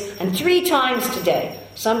politics. And 3 times today,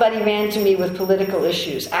 somebody ran to me with political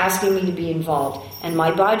issues, asking me to be involved. And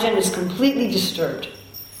my bhajan is completely disturbed.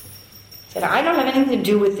 He said, I don't have anything to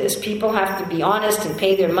do with this. People have to be honest and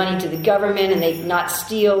pay their money to the government and they not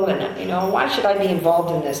steal. And, why should I be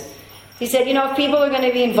involved in this? He said, if people are going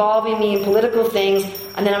to be involving me in political things,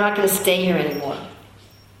 and then I'm not going to stay here anymore.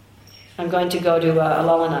 I'm going to go to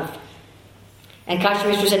Lalanath. And Kashi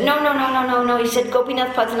Mishra said, no. He said,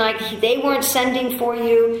 Gopinath Pattanayaka, they weren't sending for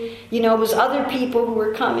you. It was other people who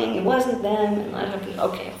were coming. It wasn't them. And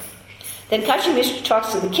okay. Then Kashi Mishra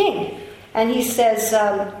talks to the king. And he says,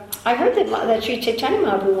 I heard that Sri Chaitanya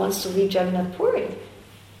Mahaprabhu wants to leave Jagannath Puri.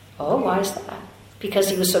 Oh, why is that? Because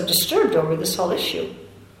he was so disturbed over this whole issue.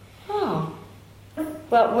 Oh.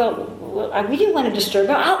 Well, we didn't want to disturb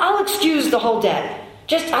him. I'll excuse the whole debt.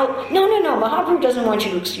 No, Mahaprabhu doesn't want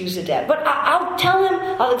you to excuse the debt. But I'll tell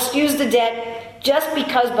him I'll excuse the debt just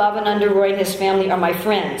because Bhavananda Roy and his family are my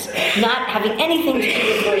friends, not having anything to do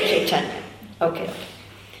with Lord Chaitanya. Okay.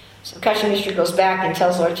 So Kashi Mishra goes back and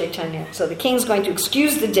tells Lord Chaitanya, so the king's going to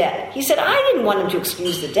excuse the debt. He said, I didn't want him to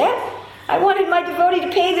excuse the debt. I wanted my devotee to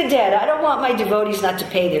pay the debt. I don't want my devotees not to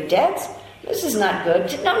pay their debts. This is not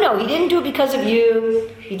good. No, he didn't do it because of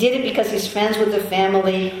you. He did it because he's friends with the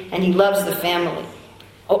family and he loves the family.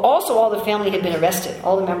 Also, all the family had been arrested.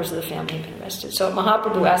 All the members of the family had been arrested. So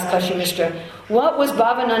Mahaprabhu asked Kashi Mishra, what was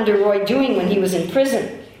Bhavananda Roy doing when he was in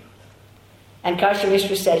prison? And Kashi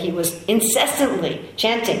Mishra said he was incessantly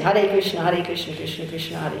chanting, Hare Krishna, Krishna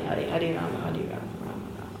Krishna, Hare Hare, Hare Rama, Hare Rama, Rama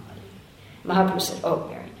Rama, Hare. Mahaprabhu said, oh,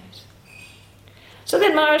 very nice. So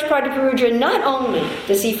then Maharaj Prataparudra, not only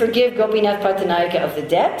does he forgive Gopinath Pattanayaka of the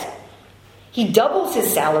debt, he doubles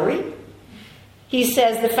his salary. He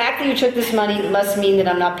says, the fact that you took this money must mean that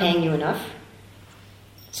I'm not paying you enough.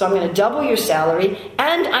 So I'm going to double your salary,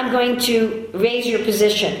 and I'm going to raise your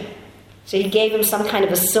position. So he gave him some kind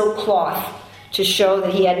of a silk cloth to show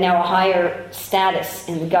that he had now a higher status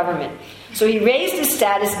in the government. So he raised his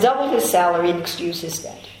status, doubled his salary, and excused his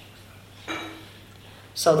debt.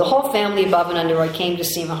 So the whole family of Bhavananda Roy came to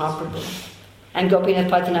see Mahaprabhu. And Gopinath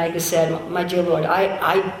Pattanayaka said, my dear Lord,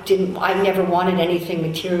 I never wanted anything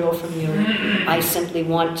material from you. I simply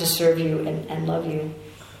want to serve you and love you.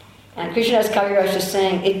 And Krishnadas Kaviraj is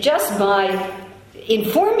saying, it just by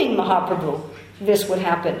informing Mahaprabhu this would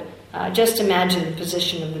happen. Just imagine the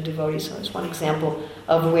position of the devotees. So it's one example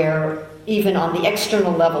of where, even on the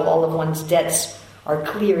external level, all of one's debts are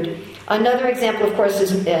cleared. Another example, of course,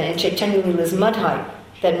 is in Chaitanya Lila's Madhai,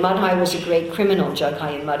 that Madhai was a great criminal,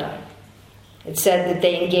 Jaghai and Madhai. It said that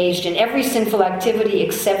they engaged in every sinful activity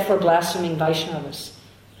except for blaspheming Vaishnavas.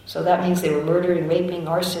 So that means they were murdering, raping,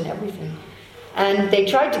 arson, everything. And they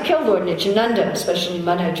tried to kill Lord Nityananda, especially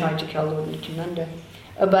Madhai tried to kill Lord Nityananda.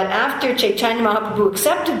 But after Chaitanya Mahaprabhu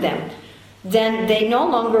accepted them, then they no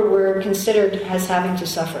longer were considered as having to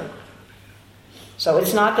suffer. So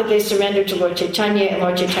it's not that they surrendered to Lord Chaitanya and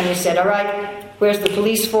Lord Chaitanya said, all right, where's the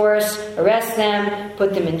police force? Arrest them,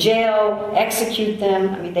 put them in jail, execute them.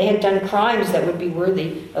 I mean, they had done crimes that would be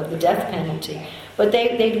worthy of the death penalty. But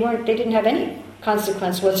they didn't have any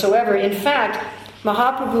consequence whatsoever. In fact,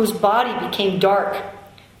 Mahaprabhu's body became dark,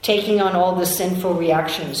 taking on all the sinful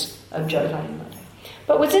reactions of Jaghai and Madhai.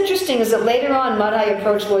 But what's interesting is that later on, Madhai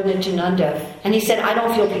approached Lord Nityananda, and he said, I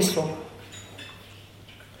don't feel peaceful.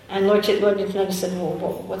 And Lord Nityananda said,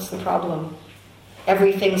 well, what's the problem?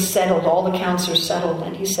 Everything's settled, all the counts are settled.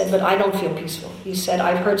 And he said, but I don't feel peaceful. He said,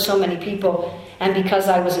 I've hurt so many people, and because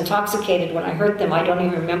I was intoxicated when I hurt them, I don't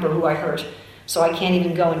even remember who I hurt. So I can't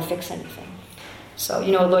even go and fix anything. So,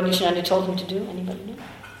 you know what Lord Nityananda told him to do? Anybody know?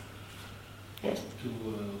 Yes?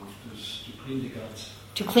 To clean the gods.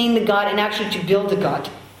 To clean the god, and actually to build the god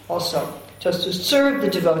also. Just to serve the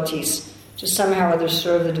devotees. To somehow or other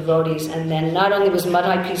serve the devotees. And then not only was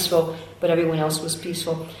Madhai peaceful, but everyone else was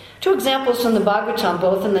peaceful. Two examples from the Bhagavatam,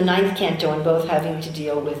 both in the 9th canto and both having to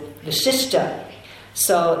deal with Vasishtha.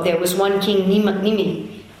 So there was one king,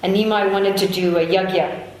 Nimi, and Nimai wanted to do a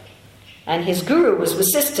yajna. And his guru was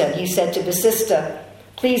Vasishtha. He said to Vasishtha,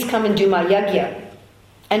 please come and do my yajna.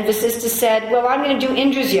 And Vasishtha said, well, I'm going to do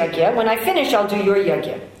Indra's yajna. When I finish, I'll do your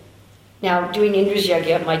yajna. Now, doing Indra's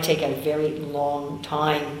yajna might take a very long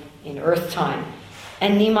time in earth time.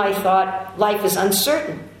 And Nimai thought, life is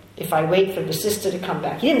uncertain if I wait for Vasishtha to come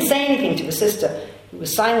back. He didn't say anything to Vasishtha. He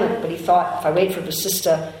was silent, but he thought, if I wait for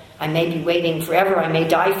Vasishtha, I may be waiting forever. I may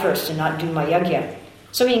die first and not do my yajna.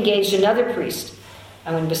 So he engaged another priest.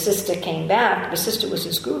 And when Vasishtha came back, Vasishtha was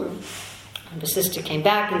his guru. When Vasishtha came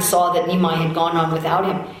back and saw that Nimai had gone on without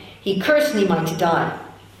him, he cursed Nimai to die.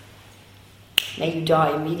 May you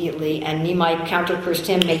die immediately. And Nimai counter-cursed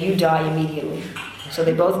him, may you die immediately. So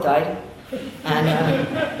they both died. And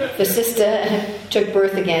Vasishtha took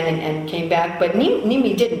birth again and came back, but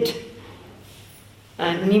Nimi didn't.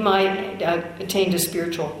 And Nimai attained a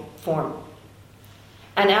spiritual form.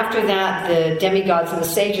 And after that, the demigods and the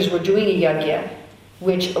sages were doing a yajna,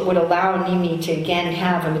 which would allow Nimi to again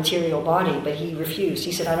have a material body, but he refused.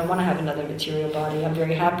 He said, I don't want to have another material body. I'm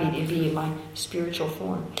very happy to be in my spiritual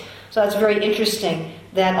form. So that's very interesting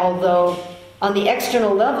that although on the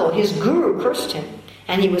external level, his guru cursed him,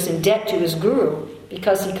 and he was in debt to his guru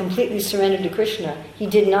because he completely surrendered to Krishna, he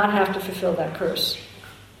did not have to fulfill that curse.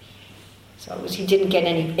 So he didn't get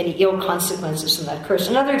any ill consequences from that curse.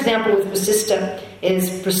 Another example with Vasishtha is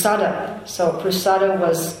Prasada. So Prasada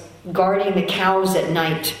was guarding the cows at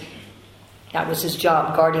night. That was his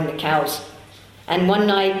job, guarding the cows. And one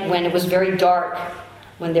night when it was very dark,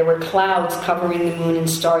 when there were clouds covering the moon and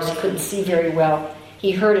stars, he couldn't see very well,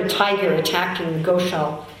 he heard a tiger attacking the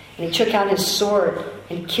Goshaal. And he took out his sword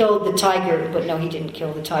and killed the tiger. But no, he didn't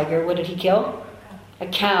kill the tiger. What did he kill? A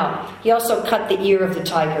cow. He also cut the ear of the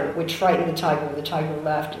tiger, which frightened the tiger. The tiger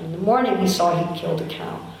left. And in the morning he saw he'd killed a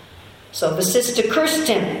cow. So Vasishtha cursed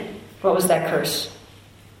him. What was that curse?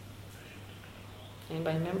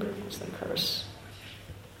 Anybody remember? What was that curse?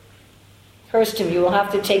 Cursed him. You will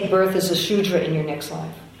have to take birth as a Shudra in your next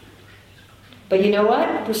life. But you know what?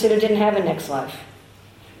 Vasishtha didn't have a next life.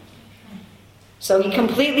 So he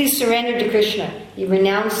completely surrendered to Krishna. He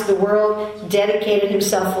renounced the world, dedicated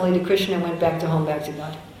himself fully to Krishna, and went back to home, back to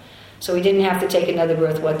God. So he didn't have to take another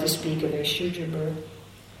birth, what to speak of a Shudra birth.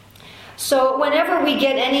 So whenever we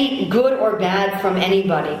get any good or bad from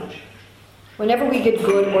anybody, whenever we get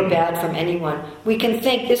good or bad from anyone, we can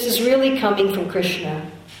think this is really coming from Krishna.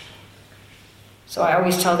 So I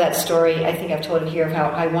always tell that story, I think I've told it here, of how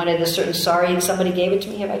I wanted a certain sari and somebody gave it to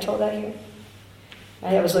me. Have I told that here?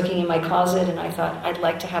 I was looking in my closet and I thought, I'd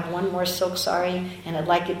like to have one more silk sari and I'd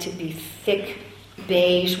like it to be thick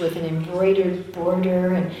beige with an embroidered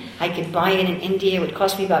border, and I could buy it in India. It would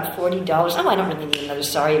cost me about $40. Oh, I don't really need another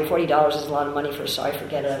sari. $40 is a lot of money for a sari.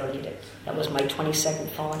 Forget it, I don't need it. That was my 22nd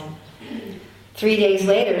thought. 3 days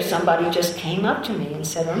later, somebody just came up to me and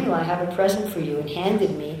said, Urmila, I have a present for you, and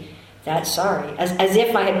handed me that sari, as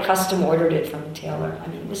if I had custom ordered it from a tailor. I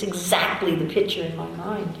mean, it was exactly the picture in my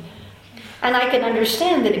mind. And I could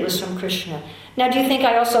understand that it was from Krishna. Now, do you think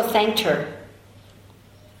I also thanked her?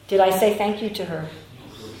 Did I say thank you to her?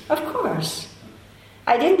 Of course.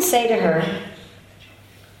 I didn't say to her,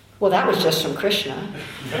 well, that was just from Krishna.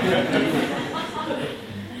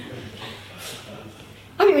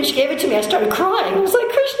 I mean, when she gave it to me, I started crying. I was like,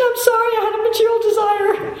 Krishna, I'm sorry, I had a material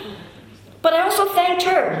desire. But I also thanked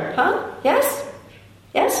her. Huh? Yes?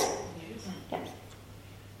 Yes? Yes.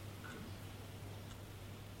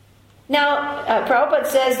 Now, Prabhupada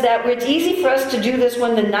says that it's easy for us to do this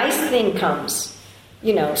when the nice thing comes.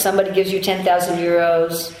 You know, somebody gives you 10,000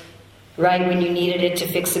 euros, right, when you needed it to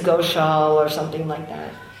fix a Goshaal or something like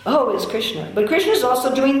that. Oh, it's Krishna. But Krishna is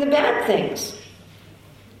also doing the bad things.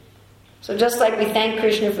 So just like we thank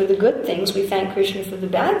Krishna for the good things, we thank Krishna for the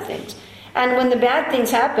bad things. And when the bad things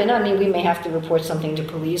happen, I mean, we may have to report something to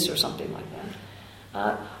police or something like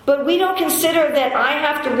that. But we don't consider that I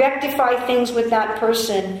have to rectify things with that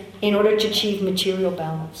person in order to achieve material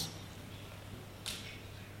balance.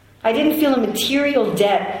 I didn't feel a material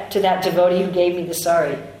debt to that devotee who gave me the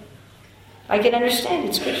sari. I can understand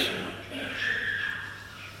it's Krishna.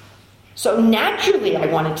 So naturally I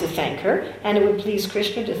wanted to thank her, and it would please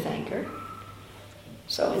Krishna to thank her.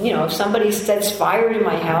 So, you know, if somebody sets fire to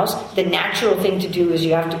my house, the natural thing to do is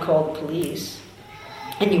you have to call the police.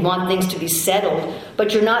 And you want things to be settled,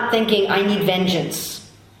 but you're not thinking, I need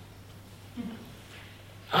vengeance.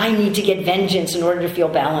 I need to get vengeance in order to feel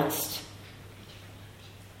balanced.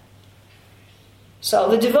 So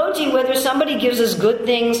the devotee, whether somebody gives us good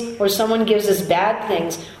things or someone gives us bad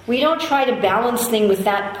things, we don't try to balance things with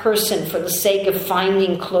that person for the sake of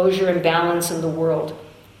finding closure and balance in the world.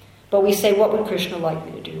 But we say, what would Krishna like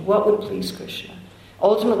me to do? What would please Krishna?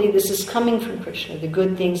 Ultimately, this is coming from Krishna, the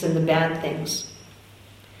good things and the bad things.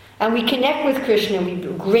 And we connect with Krishna, and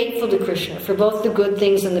we're grateful to Krishna for both the good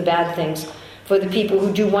things and the bad things, for the people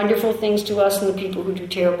who do wonderful things to us and the people who do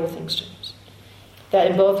terrible things to us.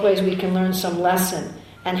 That in both ways we can learn some lesson.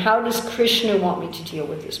 And how does Krishna want me to deal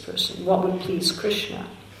with this person? What would please Krishna?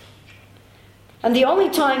 And the only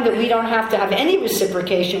time that we don't have to have any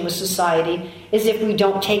reciprocation with society is if we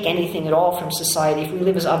don't take anything at all from society, if we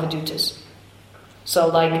live as avadutas. So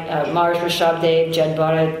like Maharaj Rishabdev, Jad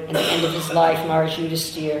Bharat, at the end of his life, Maharaj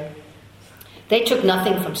Yudhisthira, they took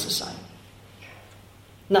nothing from society.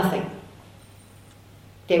 Nothing.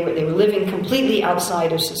 They were living completely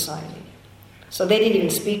outside of society. So they didn't even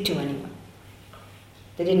speak to anyone.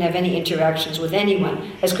 They didn't have any interactions with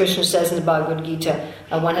anyone. As Krishna says in the Bhagavad Gita,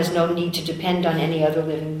 one has no need to depend on any other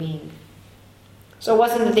living being. So it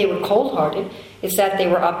wasn't that they were cold-hearted, it's that they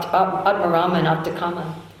were Atmarama and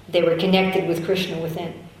Aptakama. They were connected with Krishna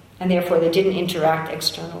within, and therefore they didn't interact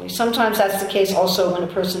externally. Sometimes that's the case also when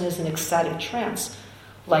a person is in ecstatic trance,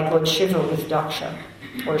 like Lord Shiva with Daksha,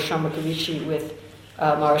 or Shambhakarishi with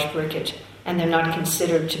Maharaj Parikshit, and they're not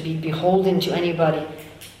considered to be beholden to anybody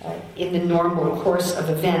in the normal course of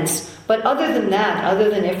events. But other than that, other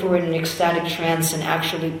than if we're in an ecstatic trance and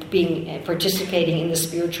actually participating in the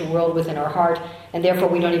spiritual world within our heart, and therefore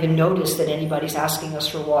we don't even notice that anybody's asking us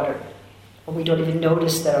for water, or we don't even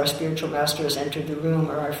notice that our spiritual master has entered the room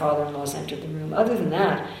or our father-in-law has entered the room. Other than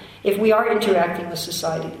that, if we are interacting with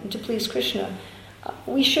society to please Krishna,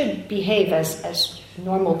 we should behave as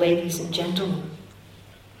normal ladies and gentlemen.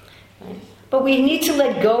 Right? But we need to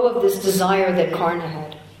let go of this desire that Karna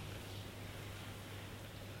had.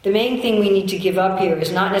 The main thing we need to give up here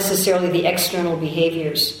is not necessarily the external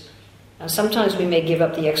behaviors. Now, sometimes we may give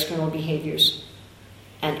up the external behaviors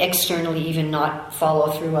and externally even not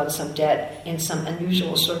follow through on some debt in some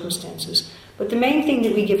unusual circumstances. But the main thing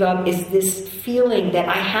that we give up is this feeling that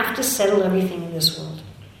I have to settle everything in this world.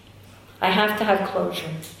 I have to have closure.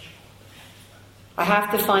 I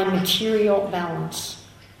have to find material balance.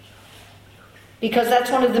 Because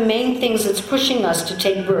that's one of the main things that's pushing us to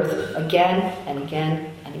take birth again and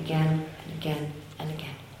again and again and again and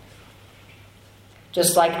again.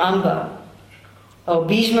 Just like Amba. Oh,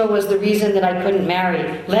 Bhishma was the reason that I couldn't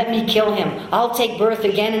marry. Let me kill him. I'll take birth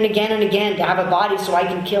again and again and again to have a body so I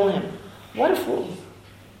can kill him. What a fool.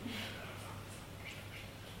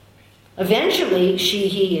 Eventually,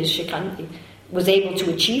 Shikanti, was able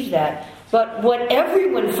to achieve that. But what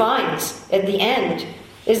everyone finds at the end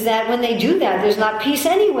is that when they do that, there's not peace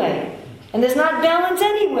anyway. And there's not balance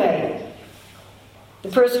anyway. The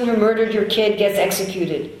person who murdered your kid gets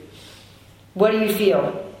executed. What do you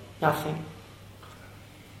feel? Nothing.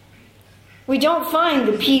 We don't find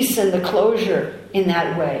the peace and the closure in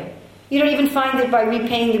that way. You don't even find it by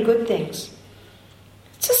repaying the good things.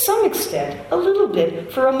 To some extent, a little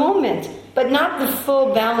bit, for a moment, but not the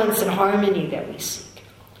full balance and harmony that we seek.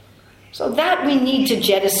 So that we need to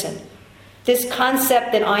jettison. This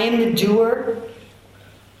concept that I am the doer,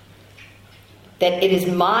 that it is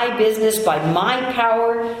my business by my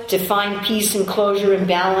power to find peace and closure and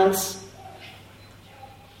balance,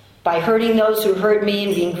 by hurting those who hurt me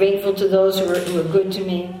and being grateful to those who are good to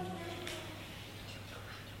me.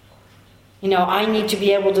 You know, I need to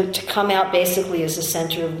be able to come out basically as the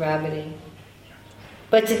center of gravity.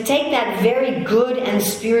 But to take that very good and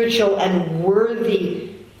spiritual and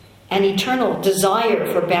worthy and eternal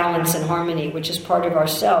desire for balance and harmony, which is part of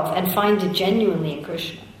ourself, and find it genuinely in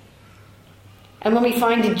Krishna. And when we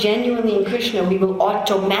find it genuinely in Krishna, we will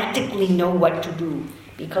automatically know what to do,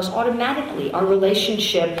 because automatically our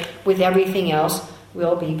relationship with everything else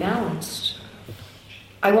will be balanced.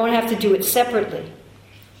 I won't have to do it separately.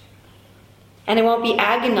 And it won't be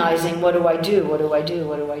agonizing, what do I do, what do I do,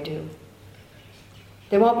 what do I do?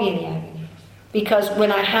 There won't be any agony. Because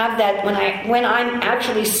when I have that, when I'm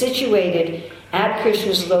actually situated at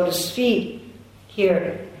Krishna's lotus feet,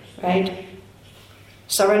 here, right?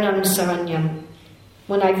 Saranam Saranyam.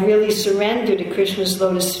 When I've really surrendered to Krishna's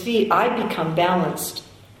lotus feet, I become balanced.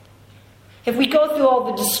 If we go through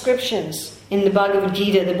all the descriptions in the Bhagavad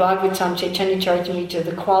Gita, the Bhagavatam, Chaitanya Charitamrita,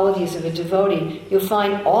 the qualities of a devotee, you'll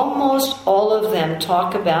find almost all of them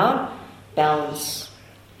talk about balance.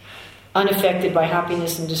 Unaffected by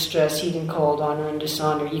happiness and distress, heat and cold, honor and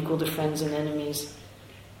dishonor, equal to friends and enemies.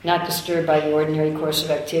 Not disturbed by the ordinary course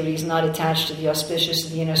of activities, not attached to the auspicious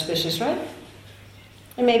and the inauspicious, right?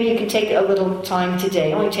 And maybe you can take a little time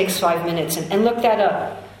today, it only takes 5 minutes, and look that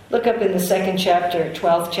up. Look up in the 2nd chapter,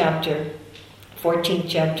 12th chapter, 14th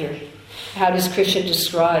chapter. How does Krishna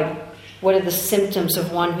describe what are the symptoms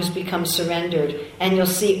of one who's become surrendered? And you'll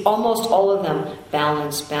see almost all of them: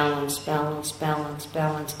 balance, balance, balance, balance,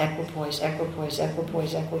 balance, equipoise, equipoise,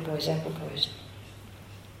 equipoise, equipoise, equipoise.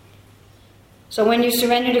 So when you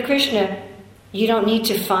surrender to Krishna, you don't need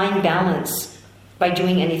to find balance by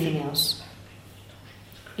doing anything else.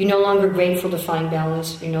 You're no longer grateful to find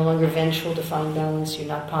balance. You're no longer vengeful to find balance. You're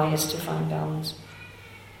not pious to find balance.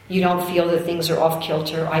 You don't feel that things are off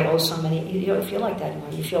kilter. I owe so many. You don't feel like that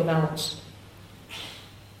anymore. You feel balanced.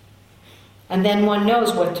 And then one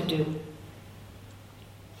knows what to do.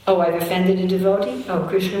 Oh, I've offended a devotee? Oh,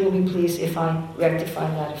 Krishna will be pleased if I rectify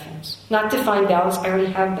that offense. Not to find balance. I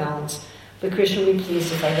already have balance. But Krishna will be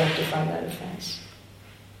pleased if I rectify that offense.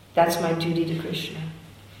 That's my duty to Krishna.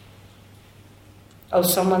 Oh,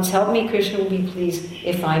 someone's helped me. Krishna will be pleased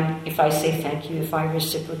if I say thank you, if I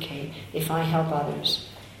reciprocate, if I help others.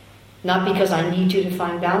 Not because I need you to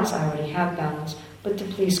find balance, I already have balance, but to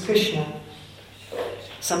please Krishna.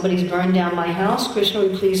 Somebody's burned down my house, Krishna will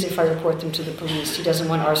be pleased if I report them to the police. He doesn't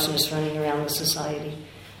want arsonists running around the society.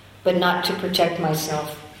 But not to protect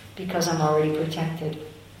myself, because I'm already protected.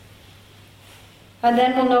 And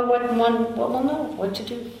then we'll know what to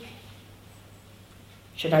do.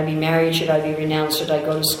 Should I be married? Should I be renounced? Should I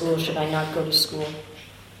go to school? Should I not go to school?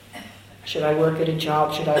 Should I work at a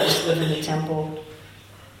job? Should I just live in the temple?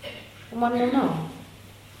 One will know.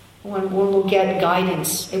 One will get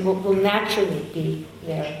guidance. It will naturally be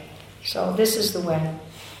there. So this is the way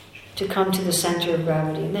to come to the center of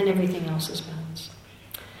gravity, and then everything else is balanced.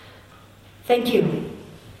 Thank you.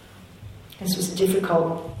 This was a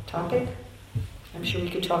difficult topic. I'm sure we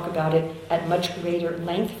could talk about it at much greater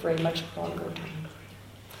length for a much longer time.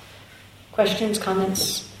 Questions,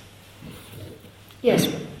 comments? Yes?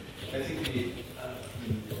 I think in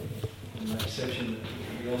my perception,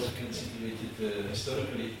 we also can situate it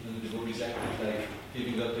historically when the devotees acted like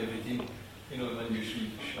giving up everything. When you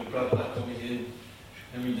should Prabhupada coming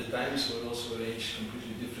in, the times were also arranged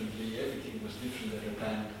completely differently. Everything was different at the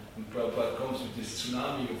time. When Prabhupada comes with this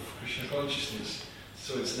tsunami of Krishna consciousness,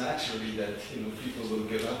 so it's naturally that people will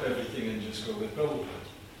give up everything and just go with Prabhupada.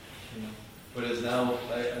 Whereas now,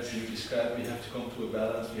 as you described, we have to come to a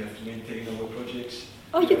balance. We have to maintain our projects.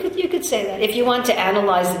 Oh, you could say that. If you want to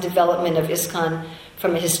analyze the development of ISKCON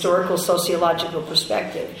from a historical, sociological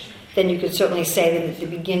perspective, then you could certainly say that at the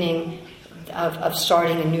beginning of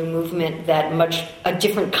starting a new movement, that a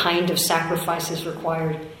different kind of sacrifice is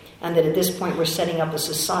required, and that at this point we're setting up a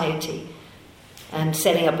society, and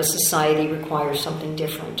setting up a society requires something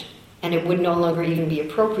different. And it would no longer even be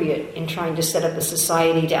appropriate in trying to set up a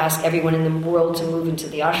society to ask everyone in the world to move into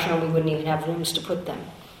the ashram. We wouldn't even have rooms to put them.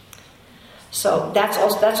 So that's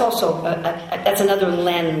another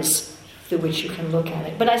lens through which you can look at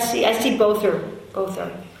it. But I see both are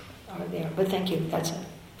there. But thank you.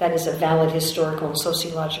 That is a valid historical and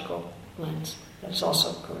sociological lens. That's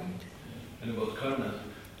also correct. And about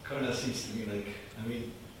Karna seems to me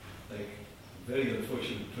like very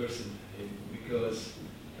unfortunate person, because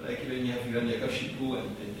when you have Hiranyakashipu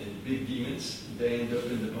and big demons, they end up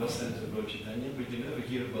in the pastimes of Lord Chaitanya, but you never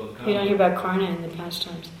hear about Karna. You don't hear about Karna in the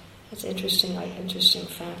pastimes. That's interesting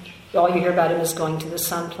fact. All you hear about him is going to the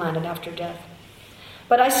sun planet after death.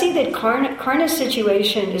 But I see that Karna's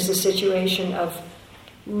situation is a situation of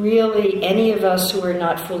really any of us who are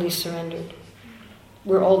not fully surrendered.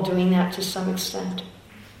 We're all doing that to some extent.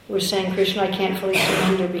 We're saying, Krishna, I can't fully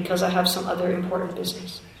surrender because I have some other important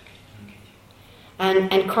business.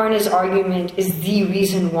 And Karna's argument is the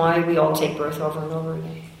reason why we all take birth over and over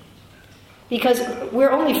again. Because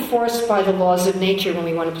we're only forced by the laws of nature when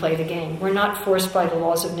we want to play the game. We're not forced by the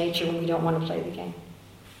laws of nature when we don't want to play the game.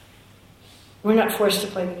 We're not forced to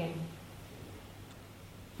play the game.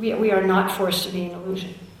 We are not forced to be an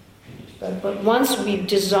illusion. But once we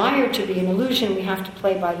desire to be an illusion, we have to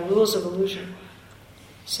play by the rules of illusion.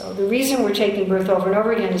 So the reason we're taking birth over and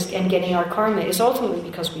over again and getting our karma is ultimately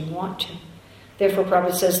because we want to. Therefore,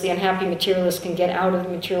 Prabhupada says the unhappy materialist can get out of the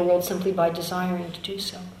material world simply by desiring to do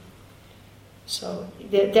so. So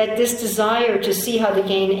that this desire to see how the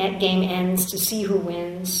game ends, to see who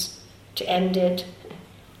wins, to end it,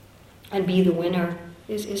 and be the winner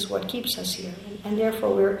is what keeps us here. And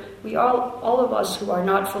therefore, we all of us who are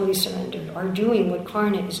not fully surrendered are doing what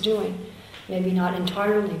Karna is doing. Maybe not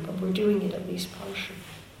entirely, but we're doing it at least partially.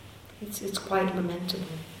 It's quite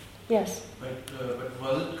lamentable. Yes? But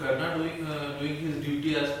wasn't Karna doing his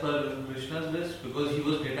duty as per Krishna's list? Because he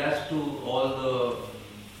was detached to all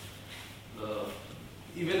the...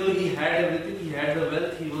 even though he had everything, he had the wealth,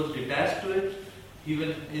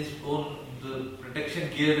 even his own the protection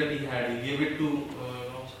gear that he had, he gave it to.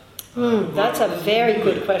 That's a very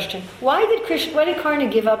good question. Why did Karna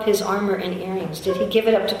give up his armor and earrings? Did he give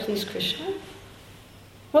it up to please Krishna?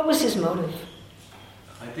 What was his motive?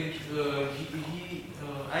 I think he was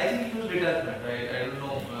detachment. I don't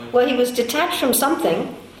know. Well, he was detached from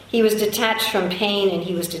something. He was detached from pain and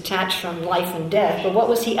he was detached from life and death. But what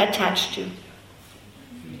was he attached to?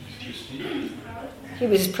 He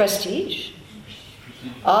was prestige.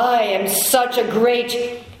 I am such a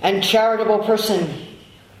great and charitable person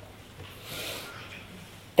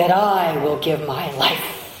that I will give my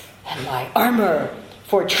life and my armor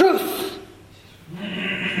for truth.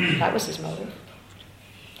 That was his motive.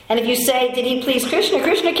 And if you say, did he please Krishna?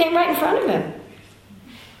 Krishna came right in front of him.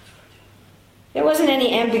 There wasn't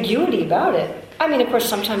any ambiguity about it. I mean, of course,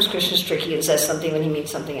 sometimes Krishna's tricky and says something when he means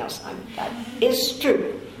something else. That is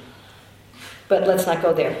true. But let's not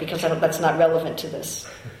go there, because that's not relevant to this.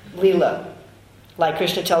 Leela. Like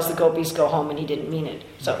Krishna tells the gopis, go home, and he didn't mean it.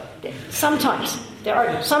 So, sometimes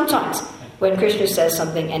when Krishna says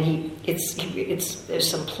something and there's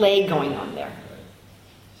some play going on there.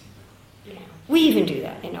 We even do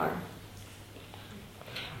that in our...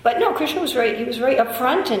 But no, Krishna was he was very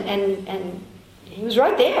upfront and he was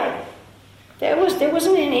right there. There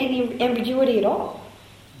wasn't any ambiguity at all.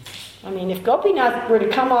 I mean, if Gopinath were to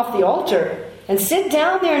come off the altar and sit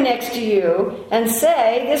down there next to you and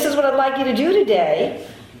say, this is what I'd like you to do today,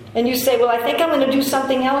 and you say, well, I think I'm going to do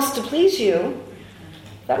something else to please you,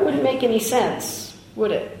 that wouldn't make any sense,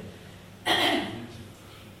 would it?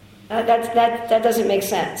 That doesn't make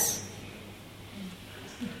sense.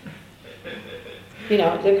 You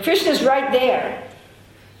know, the Krishna's right there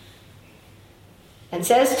and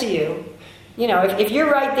says to you, you know, if you're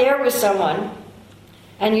right there with someone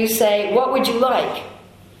and you say, what would you like?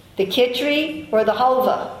 The khichdi or the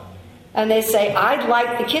halva? And they say, I'd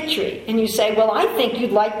like the khichdi. And you say, well, I think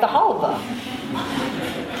you'd like the halva.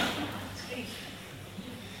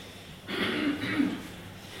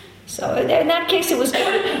 So in that case,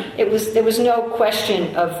 there was no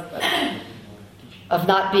question of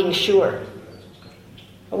not being sure.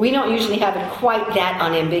 We don't usually have it quite that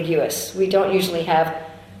unambiguous. We don't usually have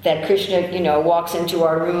that Krishna, you know, walks into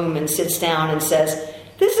our room and sits down and says,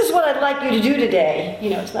 this is what I'd like you to do today. You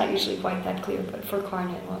know, it's not usually quite that clear, but for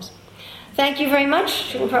Karna it was. Thank you very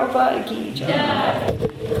much. Srila Prabhupada Ki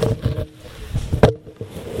Jai.